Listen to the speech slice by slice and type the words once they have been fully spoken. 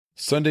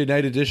Sunday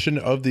night edition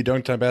of the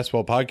Dunk Time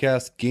Basketball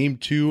Podcast. Game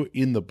 2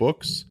 in the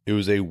books. It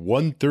was a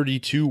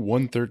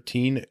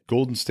 132-113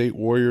 Golden State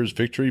Warriors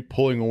victory,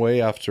 pulling away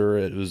after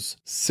it was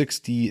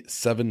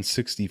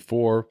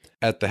 67-64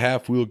 at the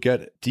half. We'll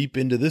get deep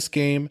into this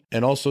game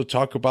and also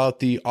talk about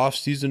the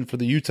offseason for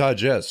the Utah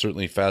Jazz.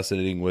 Certainly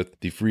fascinating with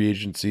the free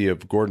agency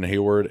of Gordon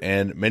Hayward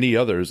and many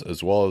others,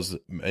 as well as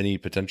many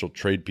potential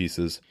trade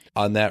pieces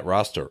on that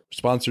roster.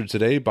 Sponsored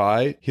today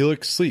by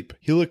Helix Sleep.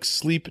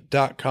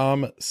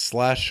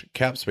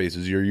 HelixSleep.com/capspace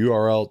is your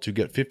URL to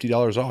get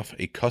 $50 off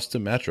a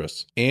custom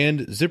mattress. And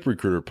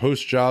ZipRecruiter.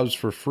 Post jobs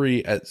for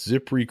free at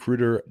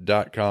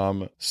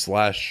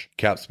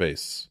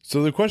ZipRecruiter.com/capspace.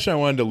 So the question I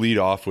wanted to lead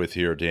off with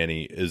here,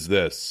 Danny, is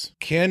this.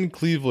 Can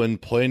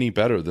Cleveland play any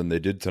better than they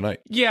did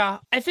tonight? Yeah,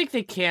 I think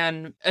they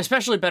can,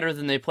 especially better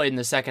than they played in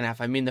the second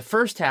half. I mean, the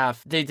first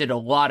half, they did a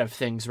lot of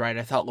things right.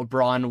 I thought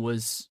LeBron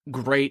was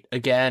great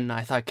again.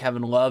 I thought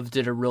Kevin Love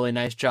did a really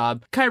nice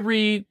job.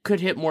 Kyrie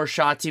could hit more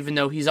shots, even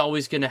though he's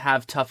always going to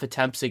have tough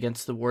attempts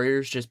against the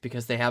Warriors just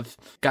because they have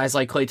guys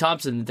like Klay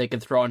Thompson that they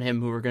can throw on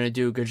him who are going to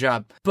do a good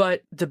job.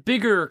 But the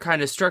bigger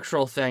kind of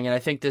structural thing, and I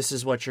think this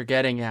is what you're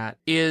getting at,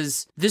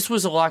 is this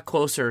was a lot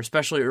closer,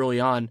 especially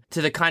early on,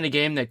 to the kind of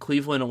game that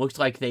Cleveland looked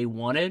like they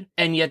wanted,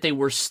 and yet they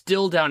were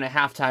still down at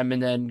halftime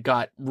and then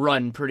got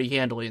run pretty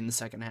handily in the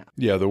second half.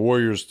 Yeah, the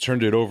Warriors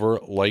turned it over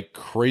like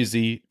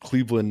crazy.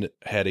 Cleveland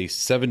had a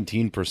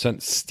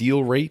 17%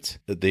 steal rate.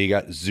 They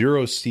got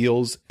 0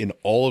 steals in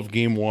all of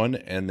game 1,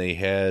 and they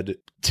had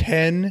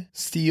 10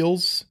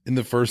 steals in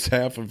the first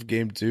half of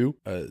game 2.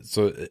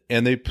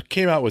 And they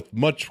came out with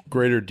much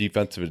greater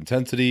defensive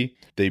intensity.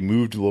 They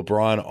moved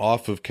LeBron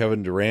off of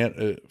Kevin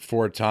Durant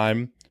for a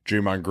time.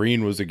 Draymond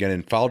Green was again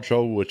in foul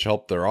trouble, which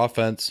helped their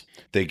offense.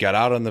 They got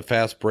out on the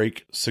fast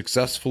break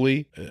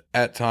successfully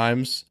at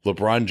times.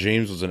 LeBron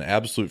James was an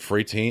absolute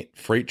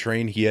freight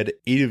train. He had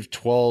 8 of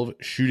 12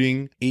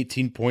 shooting,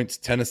 18 points,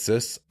 10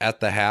 assists at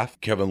the half.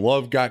 Kevin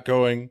Love got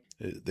going.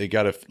 They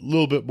got a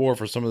little bit more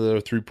for some of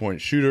their three-point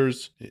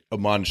shooters.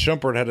 Iman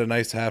Shumpert had a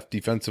nice half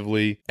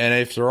defensively. And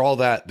after all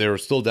that, they were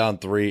still down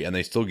 3, and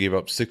they still gave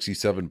up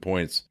 67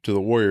 points to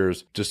the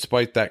Warriors,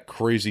 despite that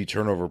crazy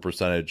turnover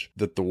percentage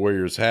that the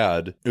Warriors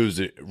had. It was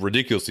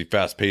ridiculously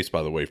fast-paced,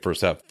 by the way. First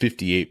half,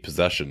 58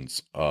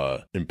 possessions,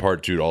 in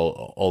part due to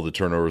all the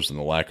turnovers and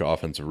the lack of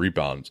offensive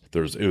rebounds.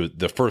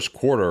 The first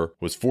quarter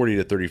was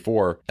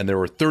 40-34, and there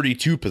were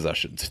 32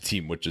 possessions a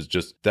team, which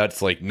is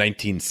that's like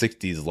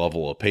 1960s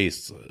level of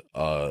pace.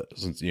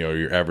 Since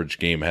your average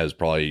game has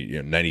probably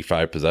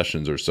 95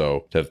 possessions or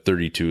so, to have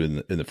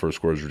 32 in the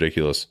first quarter is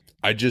ridiculous.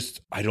 I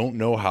don't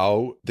know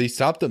how they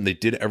stopped them. They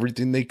did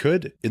everything they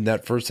could in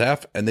that first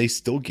half, and they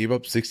still gave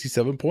up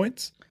 67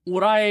 points.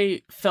 What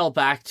I fell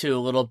back to a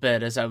little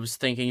bit as I was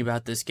thinking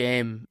about this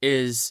game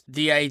is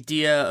the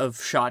idea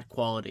of shot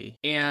quality.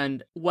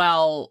 And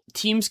while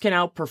teams can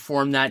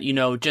outperform that,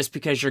 just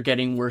because you're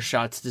getting worse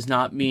shots does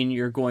not mean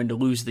you're going to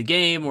lose the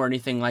game or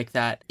anything like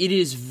that. It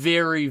is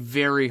very,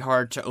 very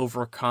hard to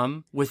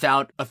overcome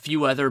without a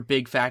few other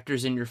big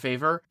factors in your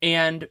favor.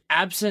 And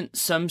absent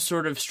some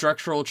sort of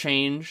structural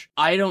change,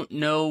 I don't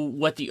know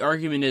what the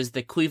argument is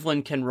that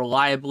Cleveland can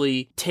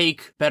reliably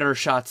take better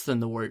shots than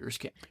the Warriors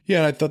can. Yeah,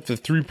 and I thought the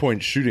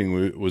three-point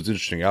shooting was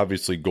interesting.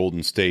 Obviously,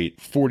 Golden State,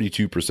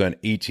 42%,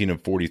 18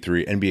 of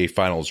 43, NBA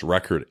Finals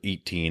record,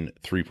 18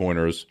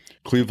 three-pointers.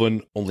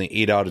 Cleveland, only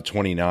 8 out of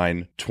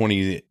 29,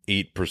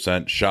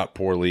 28%, shot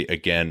poorly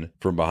again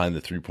from behind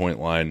the three-point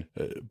line.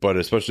 But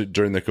especially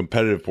during the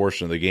competitive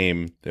portion of the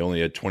game, they only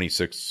had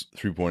 26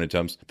 three-point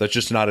attempts. That's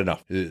just not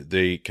enough.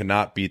 They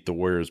cannot beat the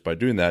Warriors by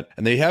doing that.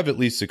 And they have at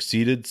least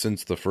succeeded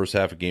since the first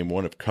half of game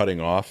 1 of cutting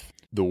off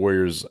the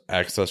Warriors'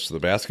 access to the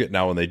basket.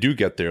 Now, when they do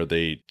get there,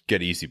 they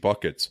get easy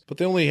buckets. But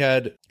they only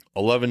had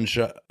 11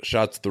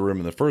 shots at the rim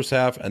in the first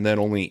half, and then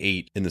only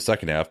 8 in the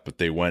second half. But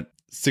they went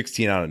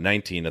 16 out of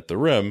 19 at the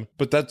rim.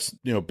 But that's,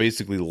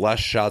 basically less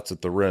shots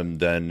at the rim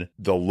than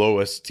the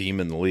lowest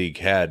team in the league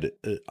had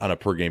on a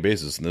per game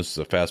basis. And this is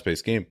a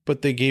fast-paced game.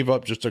 But they gave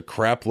up just a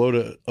crap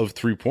load of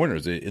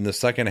three-pointers. In the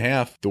second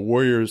half, the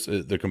Warriors,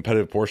 the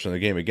competitive portion of the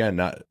game, again,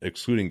 not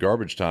excluding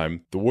garbage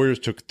time, the Warriors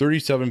took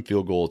 37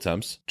 field goal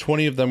attempts.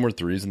 20 of them were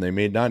threes, and they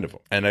made 9 of them.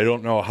 And I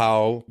don't know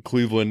how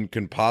Cleveland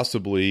can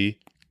possibly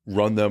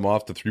run them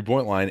off the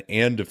three-point line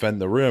and defend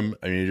the rim.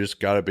 I mean, you just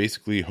got to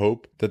basically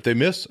hope that they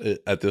miss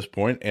at this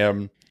point.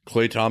 And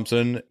Klay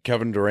Thompson,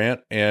 Kevin Durant,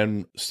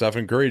 and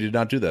Stephen Curry did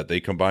not do that. They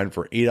combined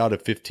for 8 out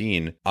of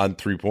 15 on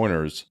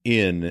three-pointers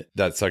in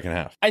that second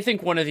half. I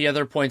think one of the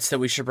other points that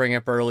we should bring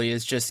up early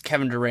is just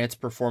Kevin Durant's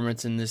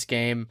performance in this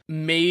game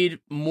made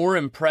more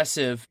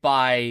impressive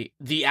by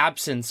the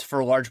absence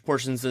for large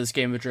portions of this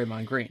game of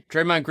Draymond Green.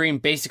 Draymond Green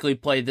basically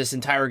played this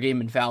entire game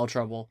in foul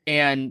trouble,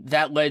 and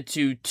that led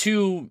to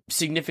 2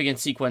 significant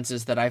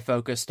sequences that I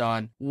focused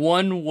on.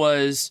 One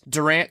was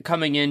Durant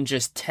coming in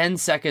just 10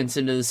 seconds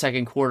into the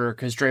second quarter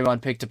because Draymond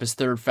Draymond picked up his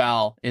third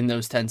foul in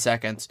those 10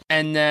 seconds.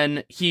 And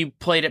then he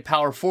played at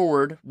power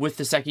forward with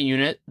the second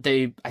unit.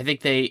 I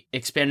think they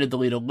expanded the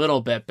lead a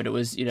little bit, but it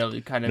was,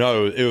 kind of...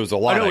 No, it was a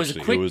lot, no,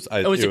 actually.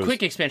 It was a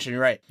quick expansion,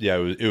 you're right. Yeah,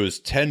 it was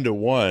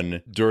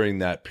 10-1 during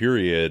that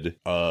period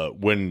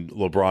when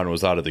LeBron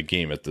was out of the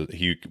game.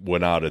 He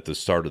went out at the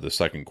start of the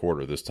second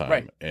quarter this time.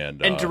 Right. And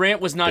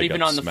Durant was not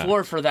even on the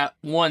floor for that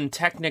one,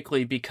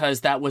 technically,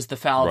 because that was the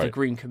foul that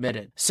Green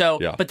committed. So,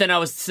 But then I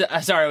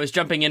was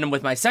jumping in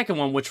with my second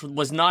one, which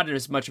was not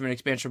as much of an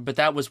expansion, but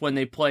that was when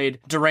they played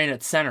Durant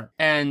at center.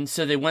 And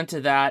so they went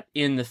to that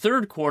in the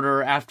third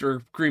quarter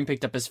after Green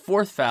picked up his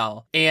fourth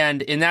foul.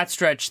 And in that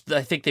stretch,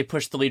 I think they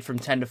pushed the lead from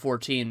 10 to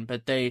 14,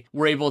 but they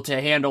were able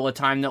to handle a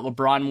time that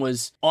LeBron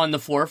was on the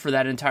floor for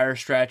that entire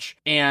stretch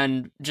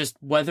and just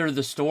weather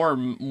the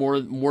storm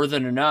more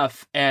than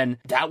enough. And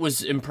that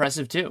was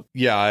impressive too.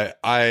 Yeah,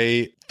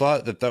 I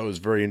thought that was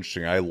very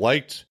interesting. I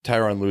liked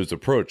Tyronn Lue's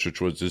approach,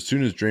 which was as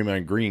soon as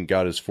Draymond Green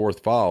got his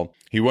fourth foul,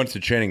 he went to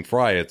Channing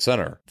Frye at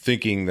center,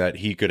 thinking that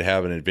he could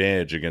have an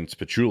advantage against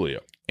Pachulia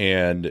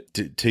and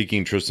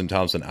taking Tristan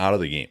Thompson out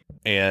of the game.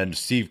 And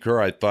Steve Kerr,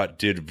 I thought,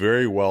 did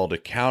very well to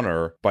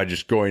counter by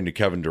just going to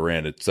Kevin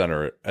Durant at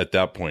center at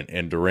that point.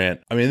 And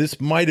Durant, this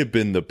might have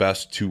been the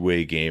best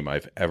two-way game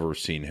I've ever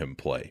seen him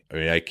play.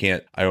 I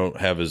don't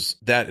have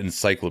that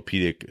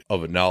encyclopedic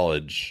of a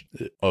knowledge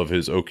of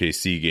his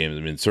OKC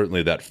games.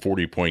 Certainly that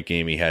 40-point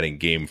game he had in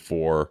game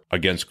 4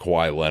 against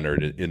Kawhi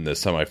Leonard in the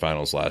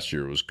semifinals last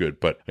year was good.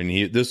 But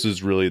this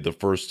is really the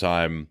first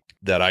time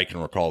that I can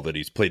recall that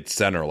he's played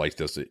center like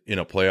this in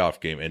a playoff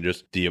game, and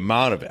just the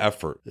amount of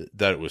effort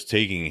that it was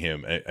taking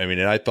him.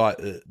 And I thought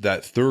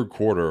that third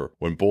quarter,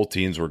 when both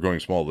teams were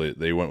going small,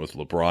 they went with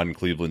LeBron.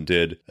 Cleveland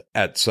did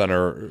at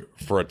center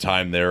for a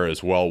time there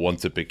as well,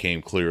 once it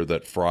became clear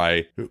that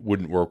Frye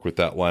wouldn't work with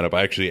that lineup.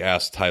 I actually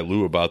asked Ty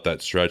Lue about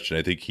that stretch, and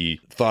I think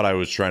he thought I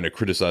was trying to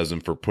criticize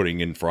him for putting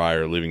in Frye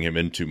or leaving him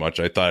in too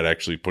much. I thought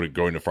actually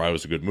going to Frye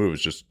was a good move.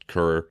 It's just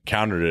Kerr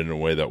countered it in a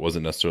way that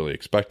wasn't necessarily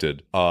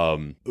expected.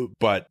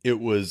 But it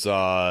was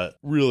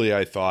really,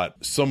 I thought,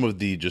 some of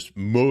the just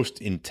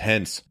most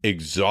intense,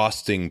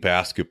 exhausting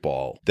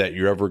basketball that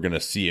you're ever going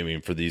to see.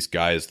 For these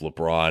guys,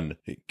 LeBron,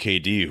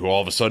 KD, who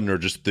all of a sudden are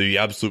just the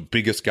absolute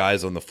biggest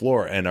guys on the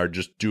floor and are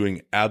just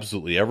doing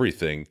absolutely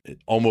everything,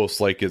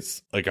 almost like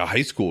it's like a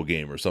high school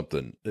game or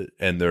something.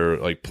 And they're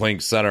like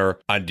playing center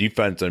on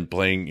defense and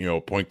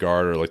playing, point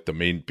guard or like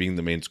being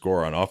the main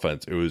scorer on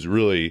offense. It was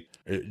really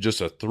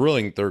just a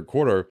thrilling third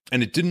quarter.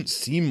 And it didn't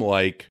seem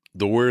like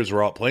the Warriors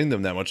were outplaying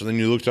them that much. And then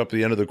you looked up at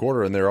the end of the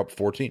quarter and they're up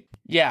 14.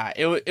 Yeah,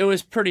 it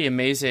was pretty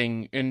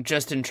amazing. And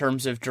just in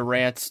terms of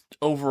Durant's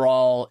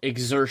overall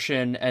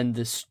exertion and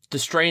the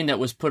strain that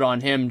was put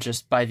on him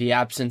just by the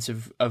absence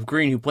of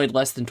Green, who played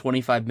less than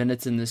 25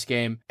 minutes in this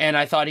game. And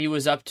I thought he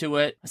was up to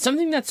it.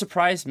 Something that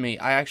surprised me,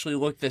 I actually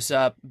looked this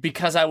up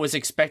because I was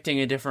expecting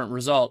a different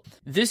result.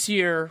 This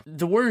year,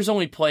 the Warriors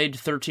only played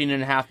 13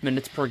 and a half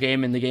minutes per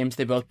game in the games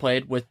they both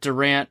played with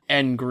Durant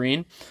and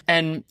Green.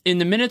 And in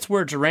the minutes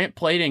where Durant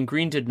played and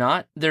Green did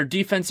not, their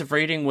defensive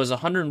rating was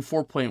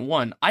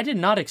 104.1. I did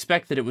not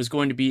expect that it was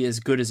going to be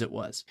as good as it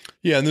was.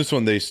 Yeah, and this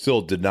one they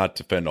still did not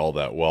defend all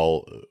that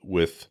well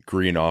with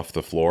Green off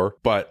the floor,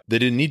 but they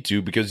didn't need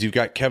to because you've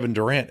got Kevin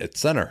Durant at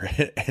center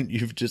and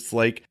you've just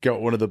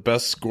got one of the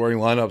best scoring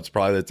lineups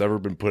probably that's ever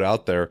been put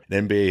out there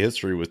in NBA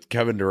history with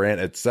Kevin Durant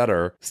at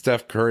center,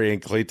 Steph Curry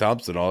and Klay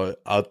Thompson all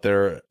out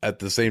there at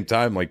the same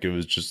time. It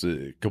was just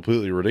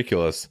completely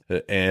ridiculous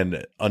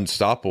and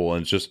unstoppable.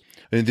 And it's just,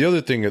 the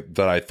other thing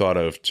that I thought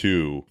of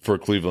too for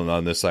Cleveland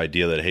on this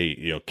idea that,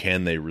 hey,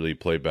 can they really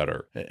play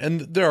better?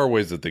 And there are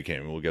ways that they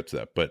can. We'll get to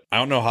that. But I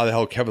don't know how the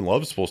hell Kevin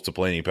Love's supposed to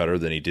play any better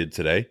than he did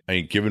today.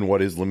 Given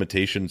what his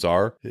limitations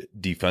are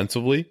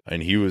defensively,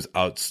 and he was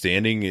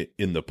outstanding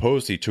in the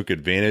post. He took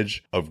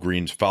advantage of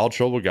Green's foul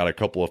trouble, got a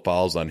couple of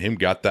fouls on him,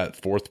 got that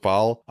fourth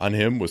foul on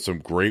him with some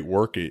great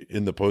work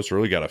in the post.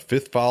 Really got a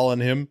fifth foul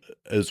on him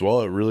as well.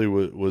 It really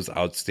was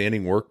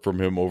outstanding work from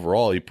him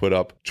overall. He put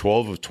up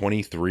 12 of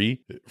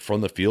 23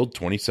 from the field,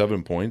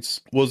 27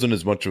 points. Wasn't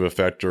as much of a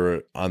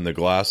factor on the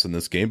glass in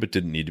this game, but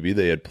didn't need to be.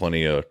 They had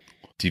plenty of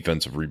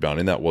defensive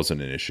rebounding. That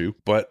wasn't an issue.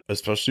 But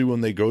especially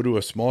when they go to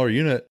a smaller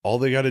unit, all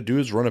they got to do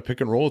is run a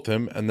pick and roll with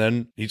him, and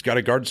then he's got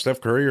to guard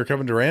Steph Curry or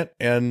Kevin Durant.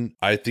 And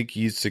I think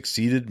he's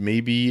succeeded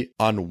maybe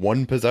on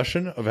one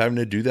possession of having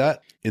to do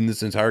that in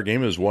this entire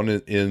game. It was one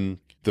in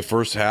the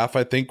first half,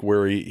 I think,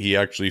 where he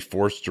actually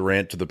forced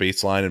Durant to the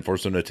baseline and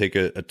forced him to take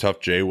a tough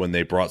J when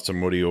they brought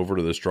somebody over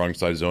to the strong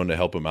side zone to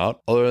help him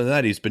out. Other than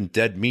that, he's been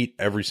dead meat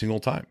every single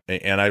time.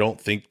 And I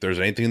don't think there's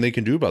anything they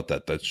can do about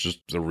that. That's just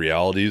the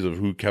realities of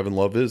who Kevin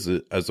Love is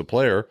as a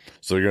player.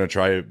 So they're going to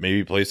try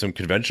maybe play some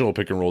conventional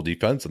pick and roll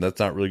defense, and that's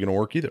not really going to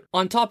work either.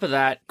 On top of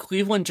that,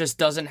 Cleveland just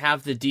doesn't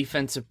have the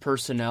defensive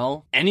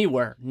personnel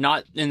anywhere,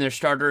 not in their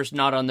starters,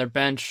 not on their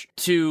bench,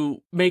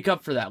 to make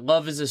up for that.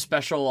 Love is a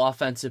special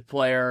offensive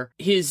player.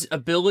 He his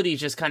ability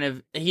just kind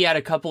of, he had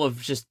a couple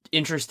of just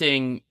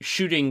interesting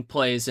shooting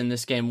plays in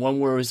this game. One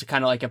where it was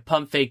kind of like a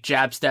pump fake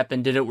jab step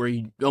and did it where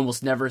you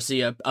almost never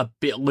see a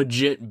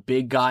legit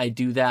big guy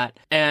do that.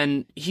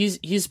 And he's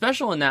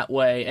special in that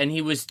way. And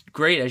he was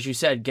great, as you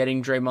said,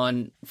 getting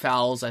Draymond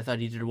fouls. I thought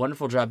he did a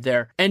wonderful job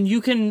there. And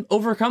you can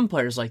overcome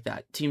players like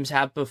that. Teams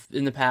have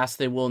in the past,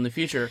 they will in the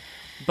future.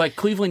 But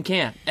Cleveland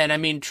can't. And I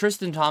mean,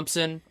 Tristan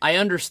Thompson, I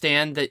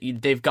understand that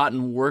they've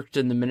gotten worked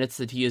in the minutes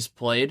that he has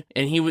played.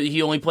 And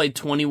he only played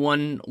a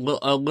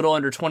little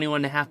under 21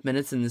 and a half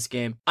minutes in this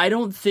game. I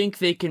don't think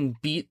they can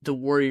beat the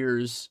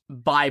Warriors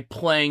by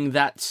playing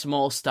that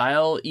small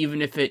style,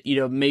 even if it,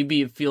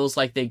 maybe it feels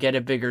like they get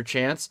a bigger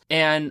chance.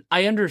 And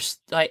I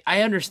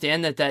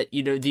understand that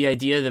the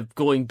idea of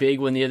going big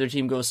when the other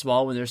team goes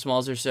small, when their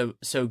smalls are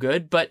so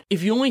good. But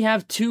if you only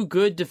have two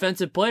good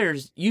defensive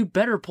players, you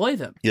better play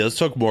them. Yeah, let's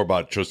talk more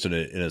about Tristan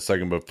in a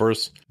second. But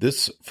first,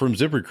 this from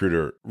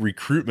ZipRecruiter.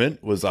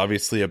 Recruitment was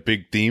obviously a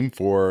big theme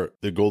for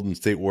the Golden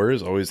State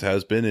Warriors, always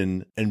has been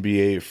in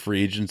NBA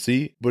free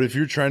agency. But if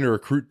you're trying to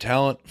recruit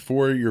talent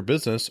for your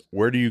business,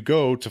 where do you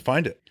go to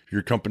find it?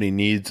 Your company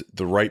needs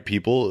the right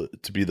people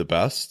to be the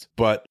best,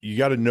 but you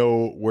got to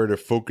know where to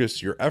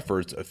focus your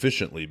efforts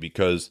efficiently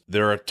because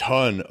there are a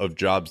ton of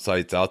job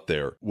sites out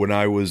there. When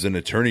I was an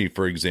attorney,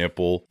 for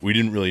example, we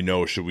didn't really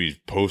know, should we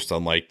post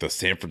on like the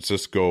San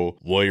Francisco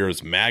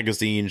Lawyers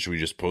magazine? Should we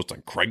just post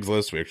on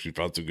Craigslist? We actually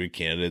found some good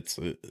candidates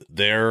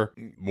there.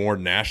 More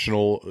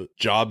national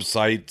job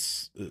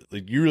sites.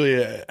 Like you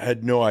really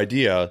had no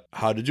idea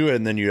how to do it.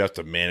 And then you have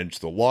to manage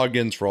the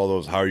logins for all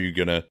those. How are you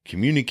going to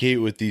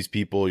communicate with these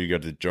people? You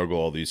got to juggle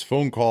all these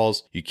phone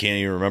calls. You can't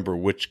even remember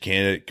which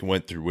candidate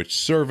went through which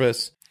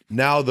service.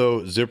 Now,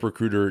 though,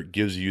 ZipRecruiter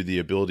gives you the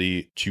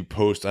ability to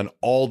post on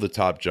all the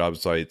top job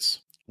sites,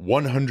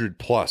 100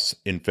 plus,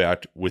 in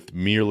fact, with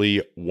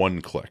merely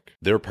one click.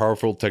 Their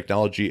powerful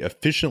technology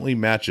efficiently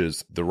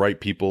matches the right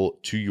people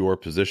to your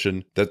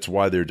position. That's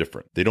why they're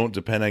different. They don't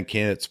depend on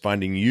candidates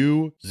finding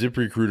you.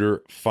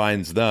 ZipRecruiter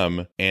finds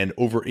them, and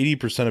over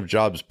 80% of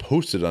jobs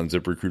posted on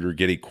ZipRecruiter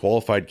get a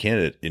qualified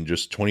candidate in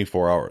just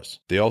 24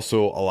 hours. They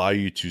also allow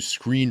you to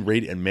screen,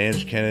 rate, and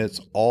manage candidates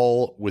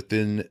all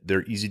within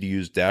their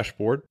easy-to-use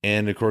dashboard.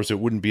 And of course, it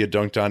wouldn't be a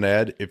dunked on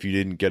ad if you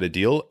didn't get a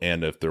deal,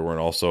 and if there weren't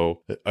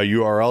also a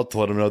URL to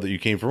let them know that you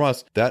came from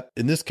us. That,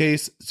 in this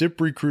case,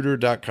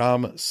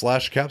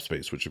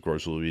 ZipRecruiter.com/capspace, which of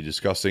course we'll be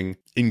discussing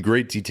in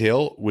great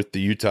detail with the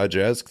Utah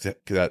Jazz.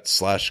 That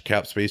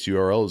 /capspace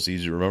URL is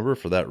easy to remember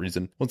for that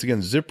reason. Once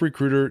again,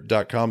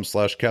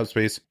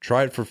 ZipRecruiter.com/capspace.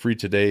 Try it for free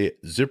today.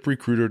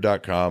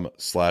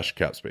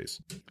 ZipRecruiter.com/capspace.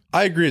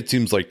 I agree. It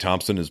seems like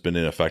Thompson has been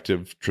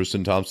ineffective,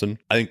 Tristan Thompson.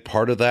 I think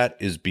part of that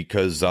is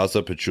because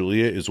Zaza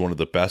Pachulia is one of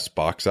the best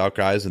box out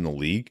guys in the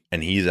league,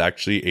 and he's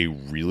actually a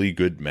really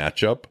good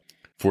matchup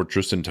for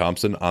Tristan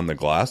Thompson on the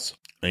glass.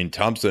 I mean,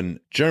 Thompson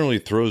generally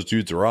throws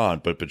dudes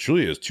around, but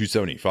Pachulia is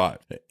 275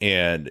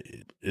 and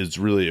is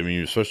really,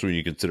 especially when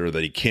you consider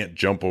that he can't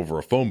jump over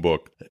a phone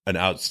book, an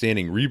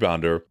outstanding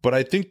rebounder. But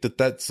I think that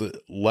that's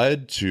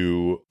led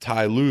to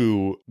Ty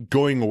Lue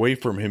going away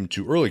from him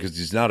too early because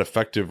he's not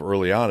effective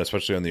early on,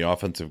 especially on the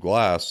offensive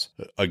glass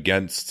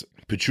against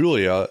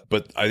Pachulia,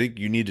 but I think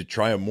you need to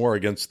try him more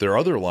against their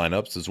other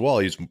lineups as well.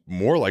 He's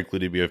more likely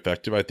to be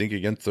effective, I think,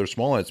 against their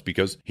small lineups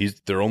because he's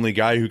their only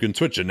guy who can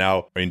switch. And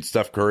now,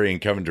 Steph Curry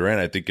and Kevin Durant,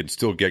 I think, can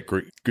still get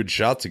good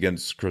shots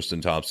against Tristan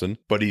Thompson,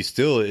 but he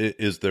still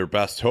is their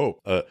best hope.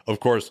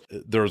 Of course,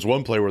 there was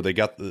one play where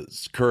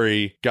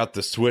Curry got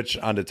the switch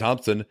onto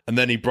Thompson, and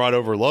then he brought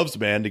over Love's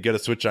man to get a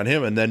switch on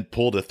him, and then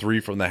pulled a three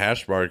from the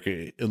hash mark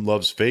in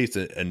Love's face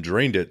and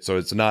drained it. So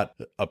it's not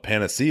a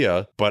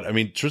panacea, but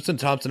Tristan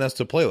Thompson has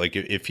to play.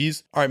 Like, if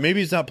he's all right, maybe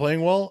he's not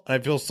playing well. And I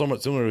feel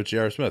somewhat similar to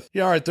J.R. Smith.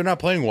 Yeah, all right, they're not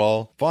playing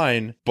well,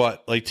 fine,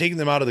 but like taking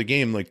them out of the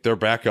game, like their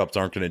backups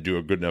aren't going to do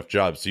a good enough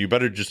job. So you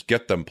better just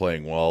get them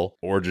playing well,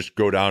 or just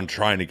go down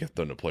trying to get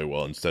them to play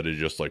well instead of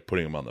just like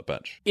putting them on the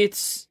bench.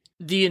 It's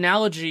the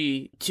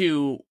analogy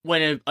to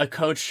when a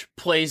coach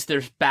plays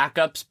their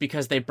backups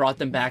because they brought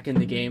them back in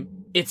the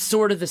game. It's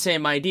sort of the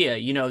same idea.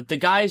 The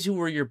guys who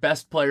were your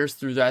best players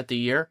throughout the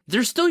year,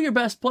 they're still your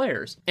best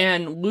players.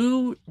 And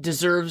Lue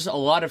deserves a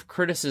lot of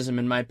criticism,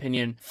 in my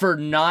opinion, for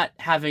not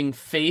having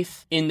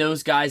faith in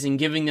those guys and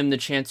giving them the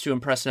chance to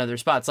impress in other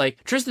spots.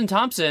 Like Tristan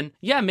Thompson,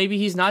 yeah, maybe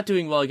he's not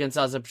doing well against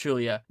Zaza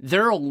Pachulia.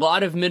 There are a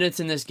lot of minutes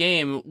in this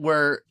game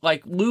where,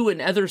 like, Lue in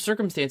other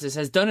circumstances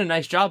has done a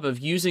nice job of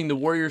using the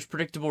Warriors'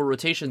 predictable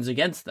rotations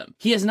against them.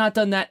 He has not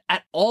done that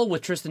at all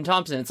with Tristan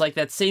Thompson. It's like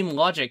that same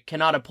logic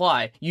cannot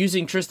apply.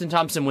 Using Tristan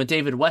Thompson when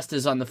David West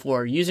is on the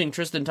floor, using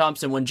Tristan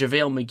Thompson when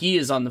JaVale McGee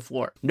is on the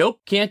floor. Nope,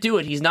 can't do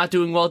it. He's not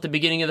doing well at the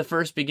beginning of the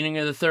first, beginning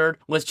of the third.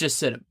 Let's just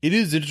sit him. It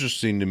is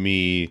interesting to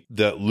me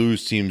that Lue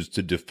seems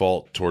to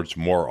default towards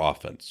more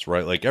offense,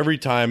 right? Like every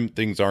time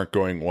things aren't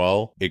going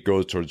well, it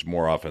goes towards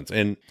more offense.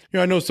 And,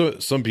 I know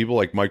some people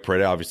like Mike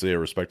Prada, obviously I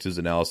respect his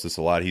analysis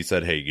a lot. He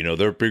said, hey,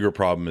 their bigger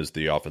problem is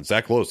the offense.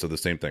 Zach Lowe said the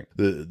same thing.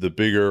 The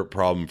bigger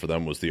problem for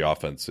them was the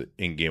offense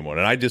in game one.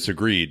 And I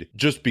disagreed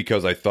just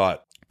because I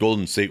thought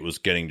Golden State was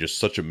getting just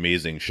such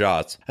amazing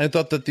shots. And I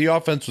thought that the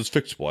offense was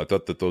fixable. I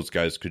thought that those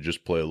guys could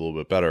just play a little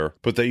bit better,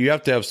 but that you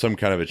have to have some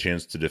kind of a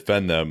chance to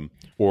defend them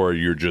or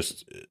you're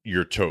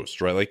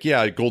toast, right? Like,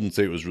 yeah, Golden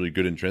State was really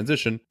good in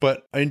transition,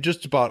 but I mean,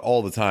 just about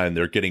all the time,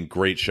 they're getting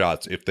great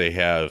shots if they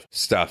have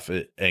Steph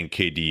and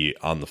KD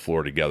on the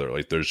floor together.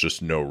 Like, there's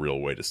just no real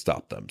way to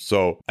stop them.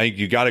 So I think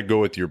you got to go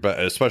with your best,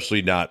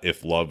 especially not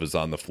if Love is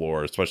on the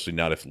floor, especially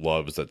not if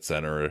Love is at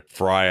center.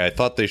 Fry, I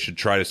thought they should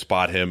try to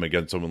spot him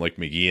against someone like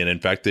McGee, and in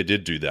fact, they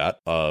did do that.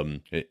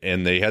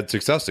 And they had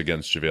success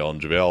against JaVale,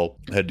 and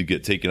JaVale had to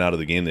get taken out of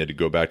the game. They had to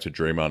go back to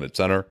Draymond at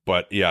center.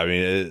 But yeah, I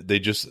mean,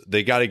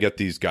 they got to get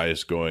these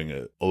guys going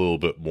a little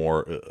bit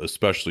more,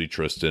 especially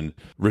Tristan.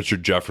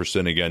 Richard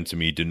Jefferson, again, to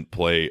me, didn't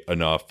play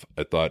enough.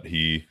 I thought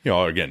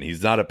again,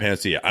 he's not a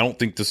panacea. I don't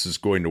think this is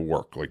going to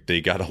work. Like,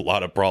 they got a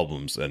lot of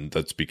problems, and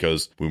that's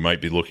because we might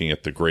be looking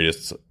at the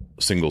greatest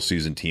single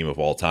season team of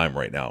all time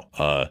right now.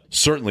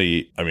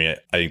 Certainly, I mean,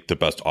 I think the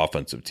best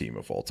offensive team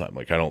of all time.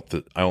 Like, I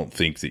don't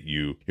think that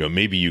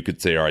maybe you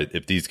could say, all right,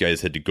 if these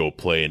guys had to go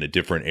play in a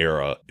different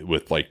era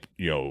with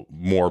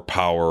more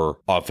power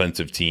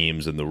offensive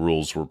teams and the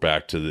rules were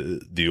back to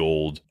the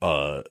old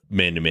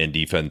man-to-man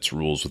defense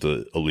rules with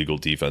a illegal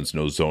defense,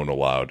 no zone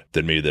allowed,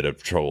 then maybe they'd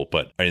have trouble.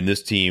 But in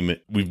this team,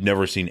 we've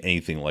never seen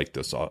anything like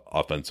this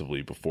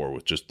offensively before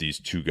with just these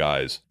two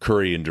guys,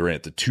 Curry and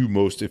Durant, the two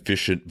most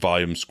efficient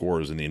volume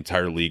scorers in the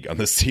entire league on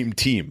the same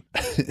team.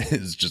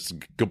 It's just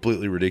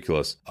completely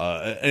ridiculous.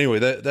 Anyway,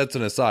 that's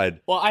an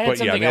aside. Well, I had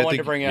something I wanted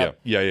to bring up.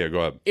 Yeah, go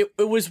ahead.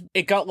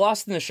 It got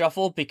lost in the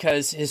shuffle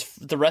because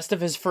the rest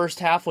of his first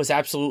half was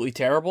absolutely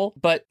terrible.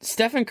 But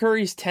Stephen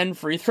Curry's 10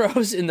 free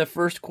throws in the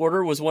first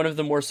quarter was one of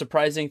the more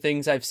surprising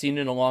things I've seen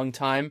in a long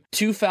time.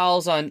 2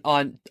 fouls on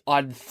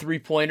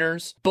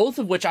 3-pointers, both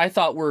of which I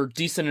thought were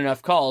decent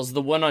enough calls.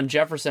 The one on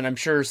Jefferson, I'm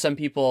sure some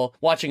people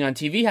watching on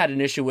TV had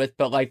an issue with,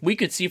 but we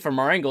could see from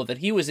our angle that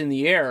he was in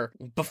the air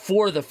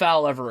before the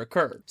foul ever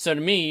occurred. So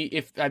to me,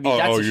 that's a shooting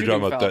foul. You're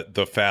talking about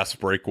the fast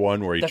break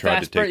one where he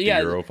tried to take the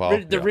Euro foul?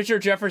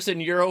 Richard Jefferson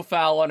Euro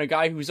foul on a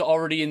guy who's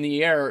already in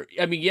the air.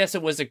 I mean, yes,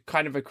 it was a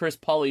kind of a Chris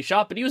Paul-y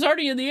shot, but he was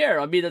already in the air.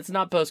 I mean, that's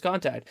not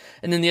post-contact.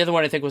 And then the other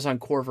one I think was on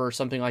Korver or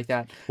something like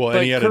that. Well,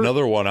 and he had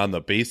another one on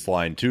the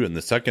baseline too in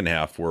the second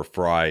half where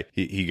Fry,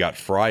 he got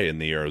Fry in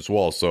the air as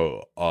well.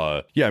 So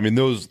I mean,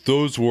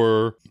 those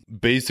were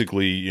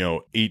basically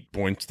 8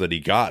 points that he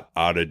got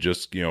out of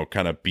just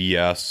kind of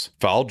BS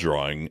foul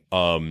drawing.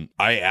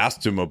 I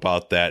asked him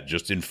about that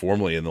just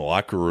informally in the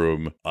locker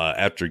room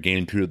after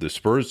game 2 of the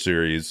Spurs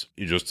series,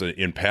 just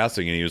in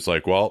passing, and he was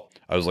like, well,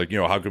 I was like,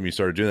 how come you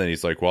started doing that? And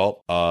he's like,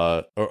 well,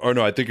 or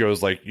no, I think it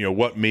was like,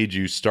 what made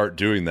you start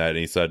doing that? And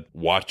he said,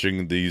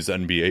 watching these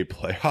NBA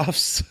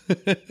playoffs.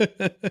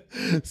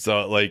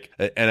 So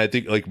and I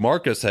think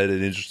Marcus had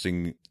an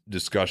interesting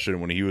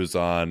discussion when he was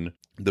on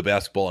the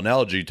basketball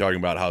analogy, talking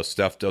about how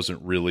Steph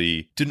didn't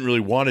really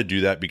want to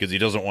do that because he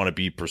doesn't want to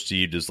be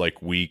perceived as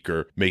weak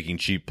or making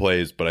cheap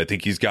plays. But I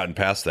think he's gotten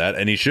past that,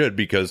 and he should,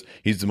 because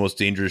he's the most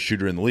dangerous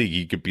shooter in the league.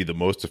 He could be the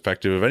most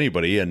effective of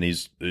anybody, and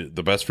he's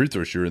the best free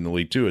throw shooter in the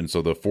league too. And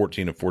so the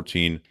 14 of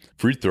 14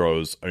 free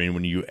throws, I mean,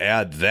 when you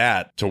add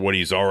that to what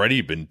he's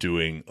already been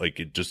doing,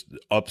 it just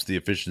ups the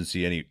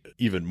efficiency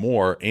even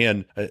more.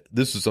 And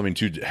this is something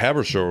too,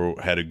 Haberstroh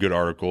had a good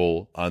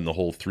article on the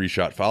whole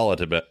 3-shot foul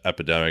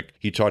epidemic.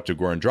 He talked to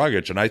Goran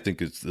Dragic, and I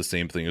think it's the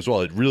same thing as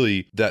well. It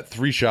really, that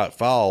 3-shot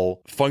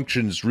foul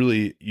functions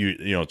really,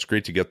 it's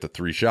great to get the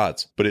 3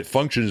 shots, but it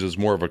functions as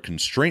more of a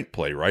constraint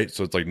play, right?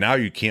 So it's now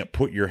you can't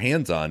put your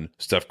hands on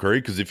Steph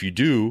Curry, because if you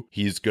do,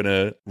 he's going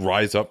to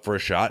rise up for a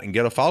shot and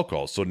get a foul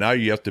call. So now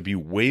you have to be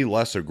way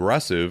less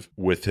aggressive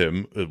with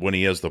him when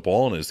he has the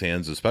ball in his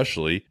hands,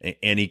 especially,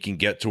 and he can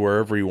get to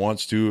wherever he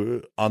wants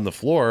to on the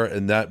floor,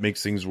 and that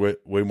makes things way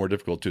more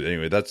difficult too.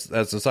 Anyway, that's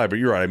aside, but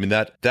you're right. I mean,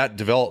 that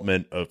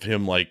development of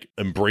him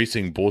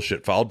embracing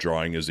bullshit foul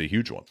drawing is a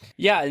huge one.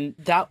 Yeah, and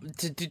that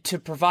to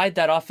provide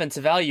that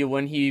offensive value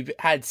when he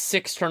had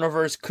 6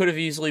 turnovers, could have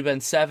easily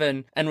been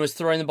 7, and was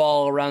throwing the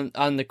ball around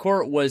on the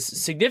court was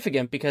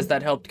significant, because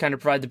that helped kind of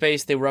provide the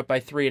base. They were up by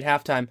 3 at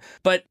halftime.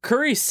 But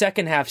Curry's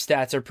second half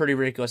stats are pretty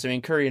ridiculous. I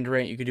mean, Curry and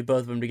Durant, you could do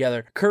both of them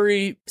together.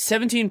 Curry,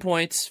 17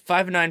 points,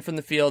 5 of 9 from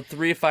the field,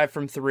 3 of 5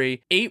 from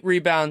 3, 8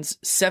 rebounds,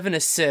 7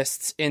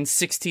 assists in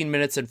 16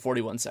 minutes and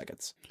 41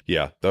 seconds.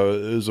 Yeah, it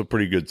was a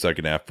pretty good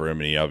second half for him,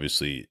 and he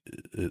obviously,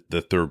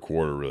 the third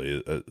quarter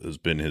really has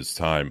been his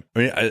time. I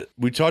mean,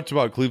 we talked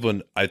about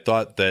Cleveland. I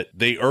thought that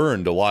they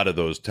earned a lot of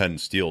those 10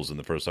 steals in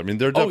the first. I mean,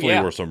 there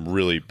definitely were some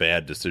really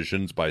bad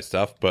decisions by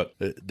Steph, but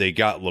they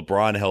got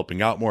LeBron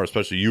helping out more,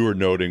 especially you were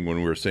noting when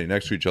we were sitting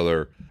next to each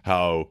other.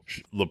 how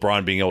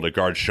LeBron being able to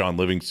guard Sean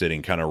Livingston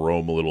and kind of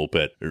roam a little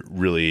bit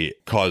really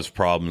caused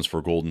problems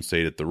for Golden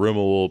State at the rim a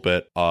little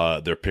bit.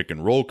 Their pick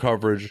and roll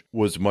coverage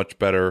was much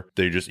better.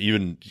 They just,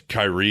 even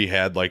Kyrie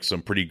had like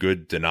some pretty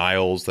good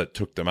denials that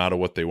took them out of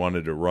what they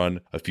wanted to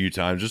run a few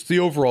times. Just the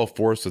overall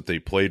force that they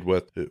played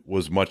with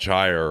was much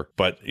higher,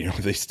 but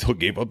they still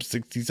gave up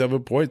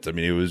 67 points. I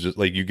mean, it was just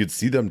like, you could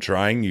see them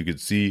trying, you could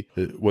see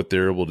what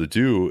they're able to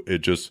do.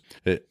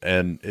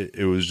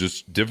 It was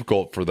just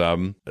difficult for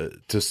them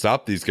to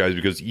stop these guys,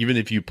 because even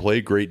if you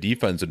play great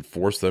defense and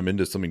force them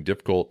into something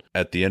difficult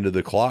at the end of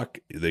the clock,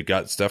 they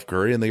got Steph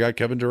Curry and they got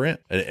Kevin Durant,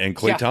 and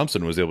Klay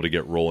Thompson was able to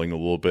get rolling a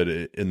little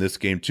bit in this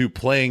game too,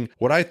 playing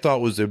what I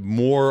thought was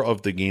more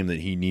of the game that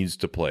he needs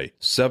to play.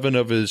 7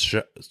 of his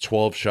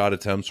 12 shot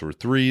attempts were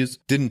threes,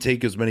 didn't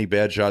take as many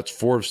bad shots,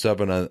 4 of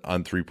 7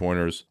 on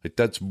 3-pointers. Like,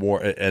 that's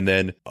more. And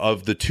then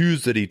of the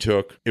 2s that he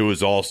took, it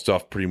was all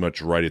stuff pretty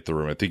much right at the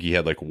rim. I think he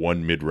had like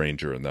 1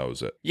 mid-ranger and that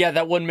was it. Yeah,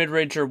 that 1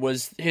 mid-ranger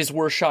was his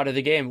worst shot of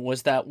the game,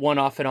 was that one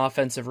off an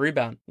offensive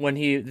rebound. When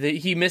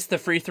he missed the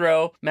free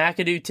throw,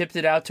 McAdoo tipped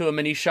it out to him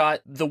and he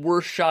shot the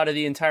worst shot of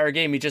the entire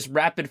game. He just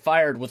rapid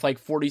fired with like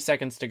 40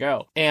 seconds to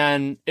go.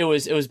 And it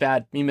was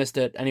bad. He missed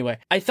it. Anyway,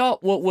 I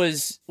thought what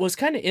was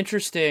kind of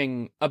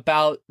interesting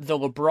about the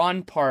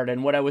LeBron part,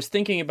 and what I was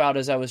thinking about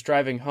as I was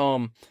driving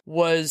home,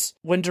 was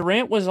when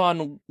Durant was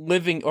on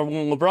when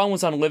LeBron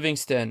was on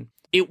Livingston,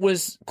 it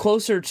was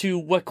closer to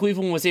what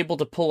Cleveland was able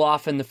to pull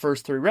off in the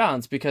first 3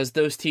 rounds, because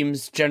those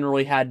teams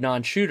generally had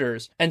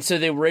non-shooters. And so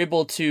they were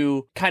able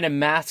to kind of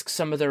mask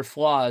some of their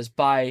flaws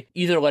by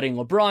either letting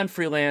LeBron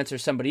freelance or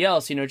somebody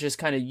else, just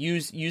kind of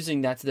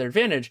using that to their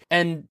advantage.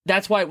 And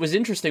that's why it was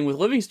interesting with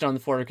Livingston on the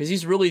floor, because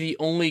he's really the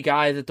only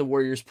guy that the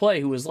Warriors play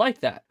who was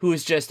like that, who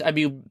is just,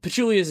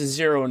 Pachulia is a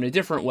 0 in a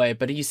different way,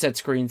 but he sets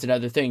screens and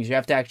other things. You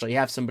have to actually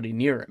have somebody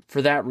near him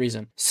for that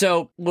reason.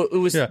 So it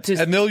was... Yeah.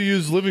 And they'll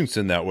use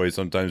Livingston that way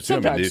sometimes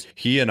too.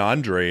 He and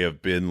Andre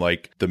have been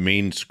like the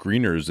main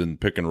screeners in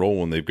pick and roll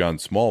when they've gone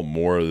small,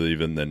 more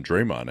even than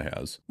Draymond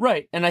has.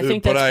 Right, and I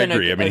think that's I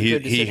agree.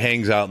 He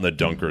hangs out in the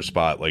dunker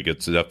spot. Like,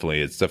 it's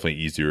definitely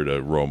easier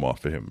to roam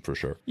off of him for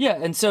sure. Yeah,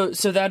 and so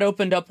that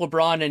opened up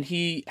LeBron, and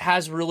he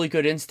has really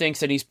good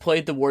instincts, and he's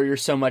played the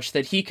Warriors so much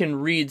that he can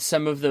read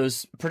some of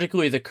those,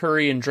 particularly the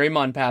Curry and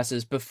Draymond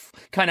passes,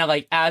 kind of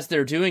like as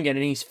they're doing it,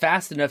 and he's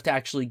fast enough to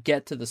actually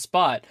get to the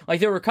spot. Like,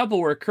 there were a couple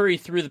where Curry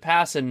threw the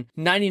pass, and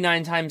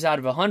 99 times out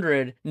of 100,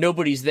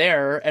 nobody's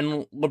there,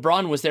 and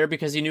LeBron was there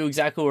because he knew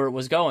exactly where it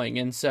was going.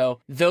 And so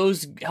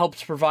those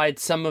helped provide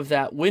some of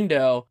that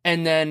window.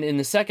 And then in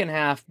the second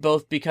half,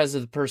 both because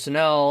of the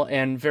personnel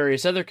and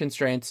various other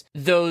constraints,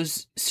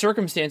 those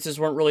circumstances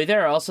weren't really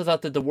there. I also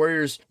thought that the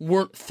Warriors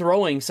weren't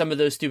throwing some of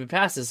those stupid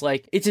passes.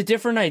 Like, it's a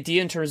different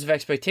idea in terms of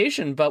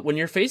expectation, but when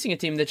you're facing a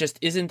team that just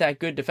isn't that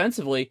good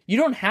defensively, you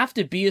don't have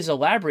to be as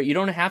elaborate. You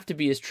don't have to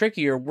be as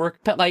tricky or work.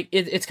 Like,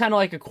 it's kind of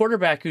like a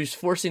quarterback who's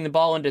forcing the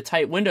ball into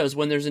tight windows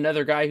when there's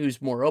another guy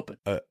who's more open.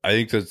 I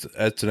think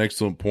that's an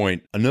excellent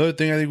point. Another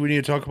thing I think we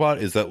need to talk about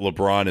is that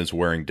LeBron is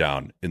wearing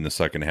down in the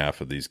second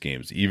half of these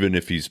games, even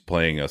if he's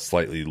playing a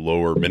slightly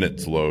lower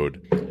minutes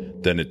load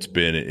than it's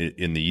been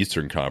in the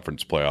Eastern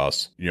Conference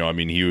playoffs.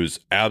 He was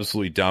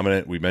absolutely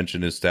dominant. We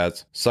mentioned his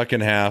stats.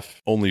 Second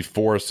half, only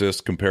 4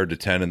 assists compared to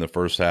 10 in the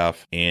first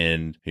half,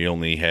 and he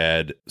only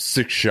had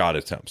 6 shot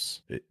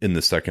attempts in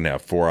the second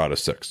half, 4 out of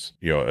 6,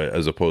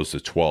 as opposed to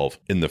 12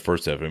 in the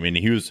first half.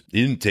 He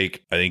didn't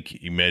take, I think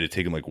he might have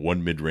taken like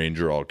 1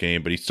 mid-ranger all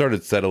game, but he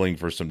started settling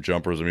for some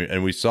jumpers.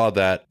 And we saw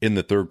that in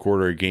the third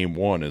quarter of game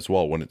 1 as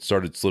well. When it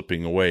started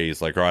slipping away,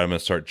 he's like, all right, I'm going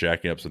to start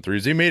jacking up some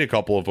threes. He made a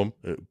couple of them,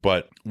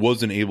 but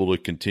wasn't able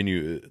to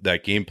continue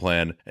that game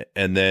plan.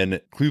 And then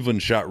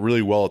Cleveland shot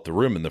really well at the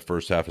rim in the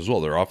first half as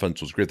well. Their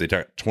offense was great. They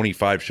took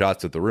 25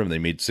 shots at the rim. They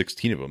made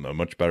 16 of them, a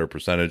much better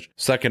percentage.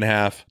 Second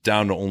half,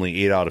 down to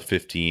only 8 out of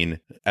 15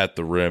 at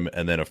the rim,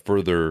 and then a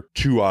further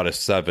 2 out of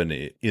 7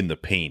 in the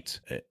paint.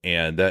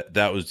 And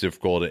that was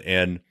difficult.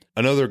 And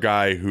another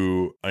guy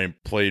who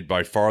played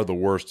by far the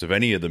worst of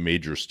any of the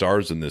major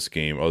stars in this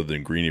game, other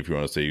than Green, if you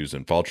want to say he was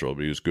in foul trouble,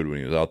 but he was good when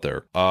he was out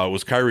there,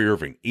 was Kyrie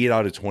Irving. 8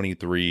 out of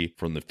 23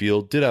 from the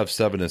field. Did have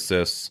 7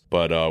 assists,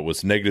 but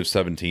was negative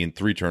 17,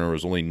 3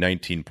 turnovers, only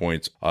 19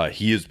 points.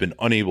 He has been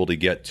unable to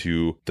get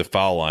to the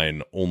foul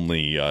line,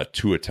 only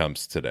 2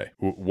 attempts today.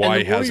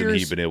 Why hasn't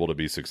he been able to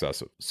be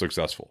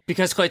successful?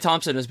 Because Klay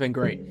Thompson has been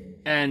great.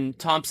 And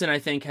Thompson, I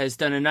think, has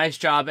done a nice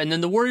job. And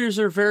then the Warriors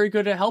are very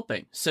good at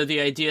helping. So the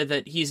idea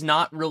that he's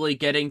not really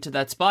getting to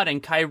that spot,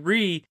 and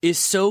Kyrie is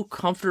so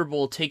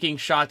comfortable taking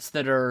shots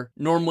that are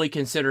normally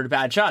considered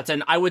bad shots.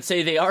 And I would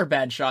say they are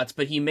bad shots,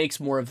 but he makes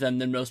more of them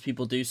than most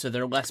people do, so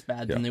they're less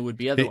bad than they would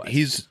be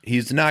otherwise.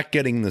 He's not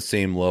getting the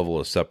same level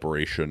of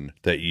separation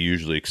that you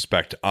usually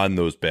expect on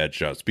those bad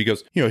shots,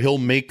 because he'll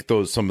make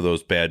some of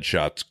those bad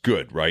shots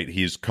good, right?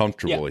 He's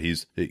comfortable. Yeah.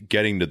 He's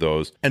getting to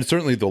those. And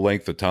certainly the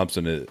length of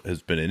Thompson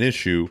has been an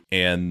issue.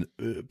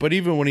 But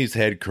even when he's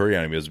had Curry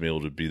on him, he hasn't been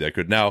able to be that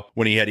good. Now,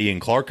 when he had Ian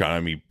Clark on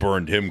him, he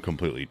burned him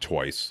completely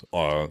twice.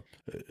 But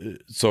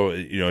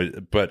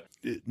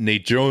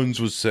Nate Jones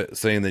was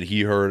saying that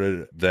he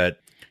heard that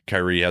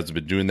Kyrie hasn't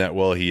been doing that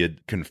well. He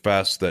had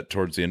confessed that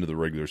towards the end of the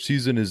regular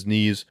season, his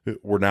knees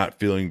were not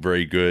feeling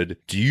very good.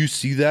 Do you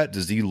see that?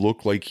 Does he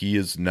look like he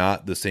is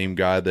not the same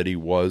guy that he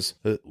was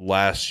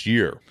last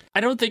year? I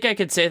don't think I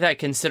could say that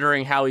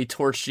considering how he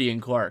torched Ian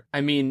Clark.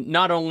 I mean,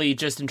 not only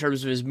just in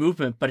terms of his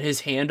movement, but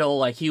his handle.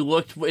 Like, he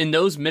looked, in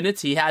those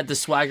minutes, he had the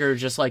swagger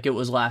just like it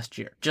was last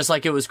year. Just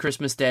like it was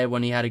Christmas Day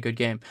when he had a good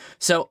game.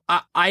 So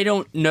I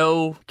don't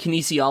know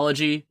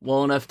kinesiology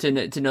well enough to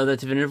know that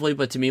definitively,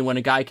 but to me, when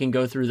a guy can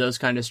go through those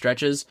kind of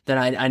stretches, then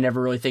I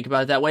never really think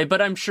about it that way.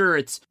 But I'm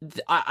sure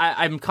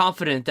I'm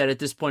confident that at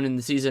this point in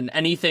the season,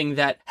 anything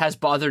that has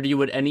bothered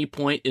you at any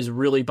point is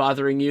really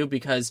bothering you,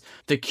 because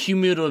the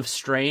cumulative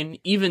strain,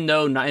 even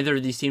though neither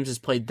of these teams has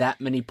played that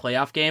many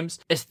playoff games,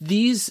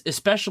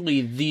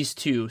 especially these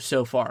two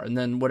so far, and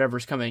then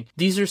whatever's coming,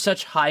 these are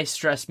such high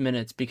stress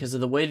minutes because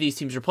of the way these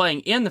teams are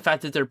playing, and the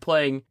fact that they're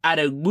playing at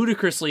a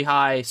ludicrously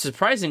high,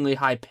 surprisingly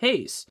high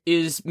pace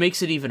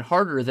makes it even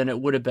harder than it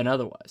would have been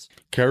otherwise.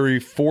 Kyrie,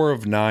 4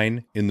 of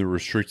 9 in the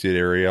restricted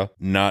area,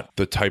 not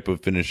the type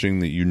of finishing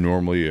that you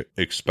normally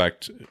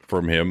expect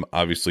from him.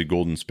 Obviously,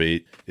 Golden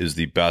State is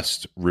the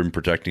best rim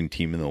protecting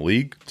team in the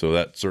league, so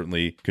that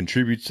certainly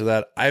contributes to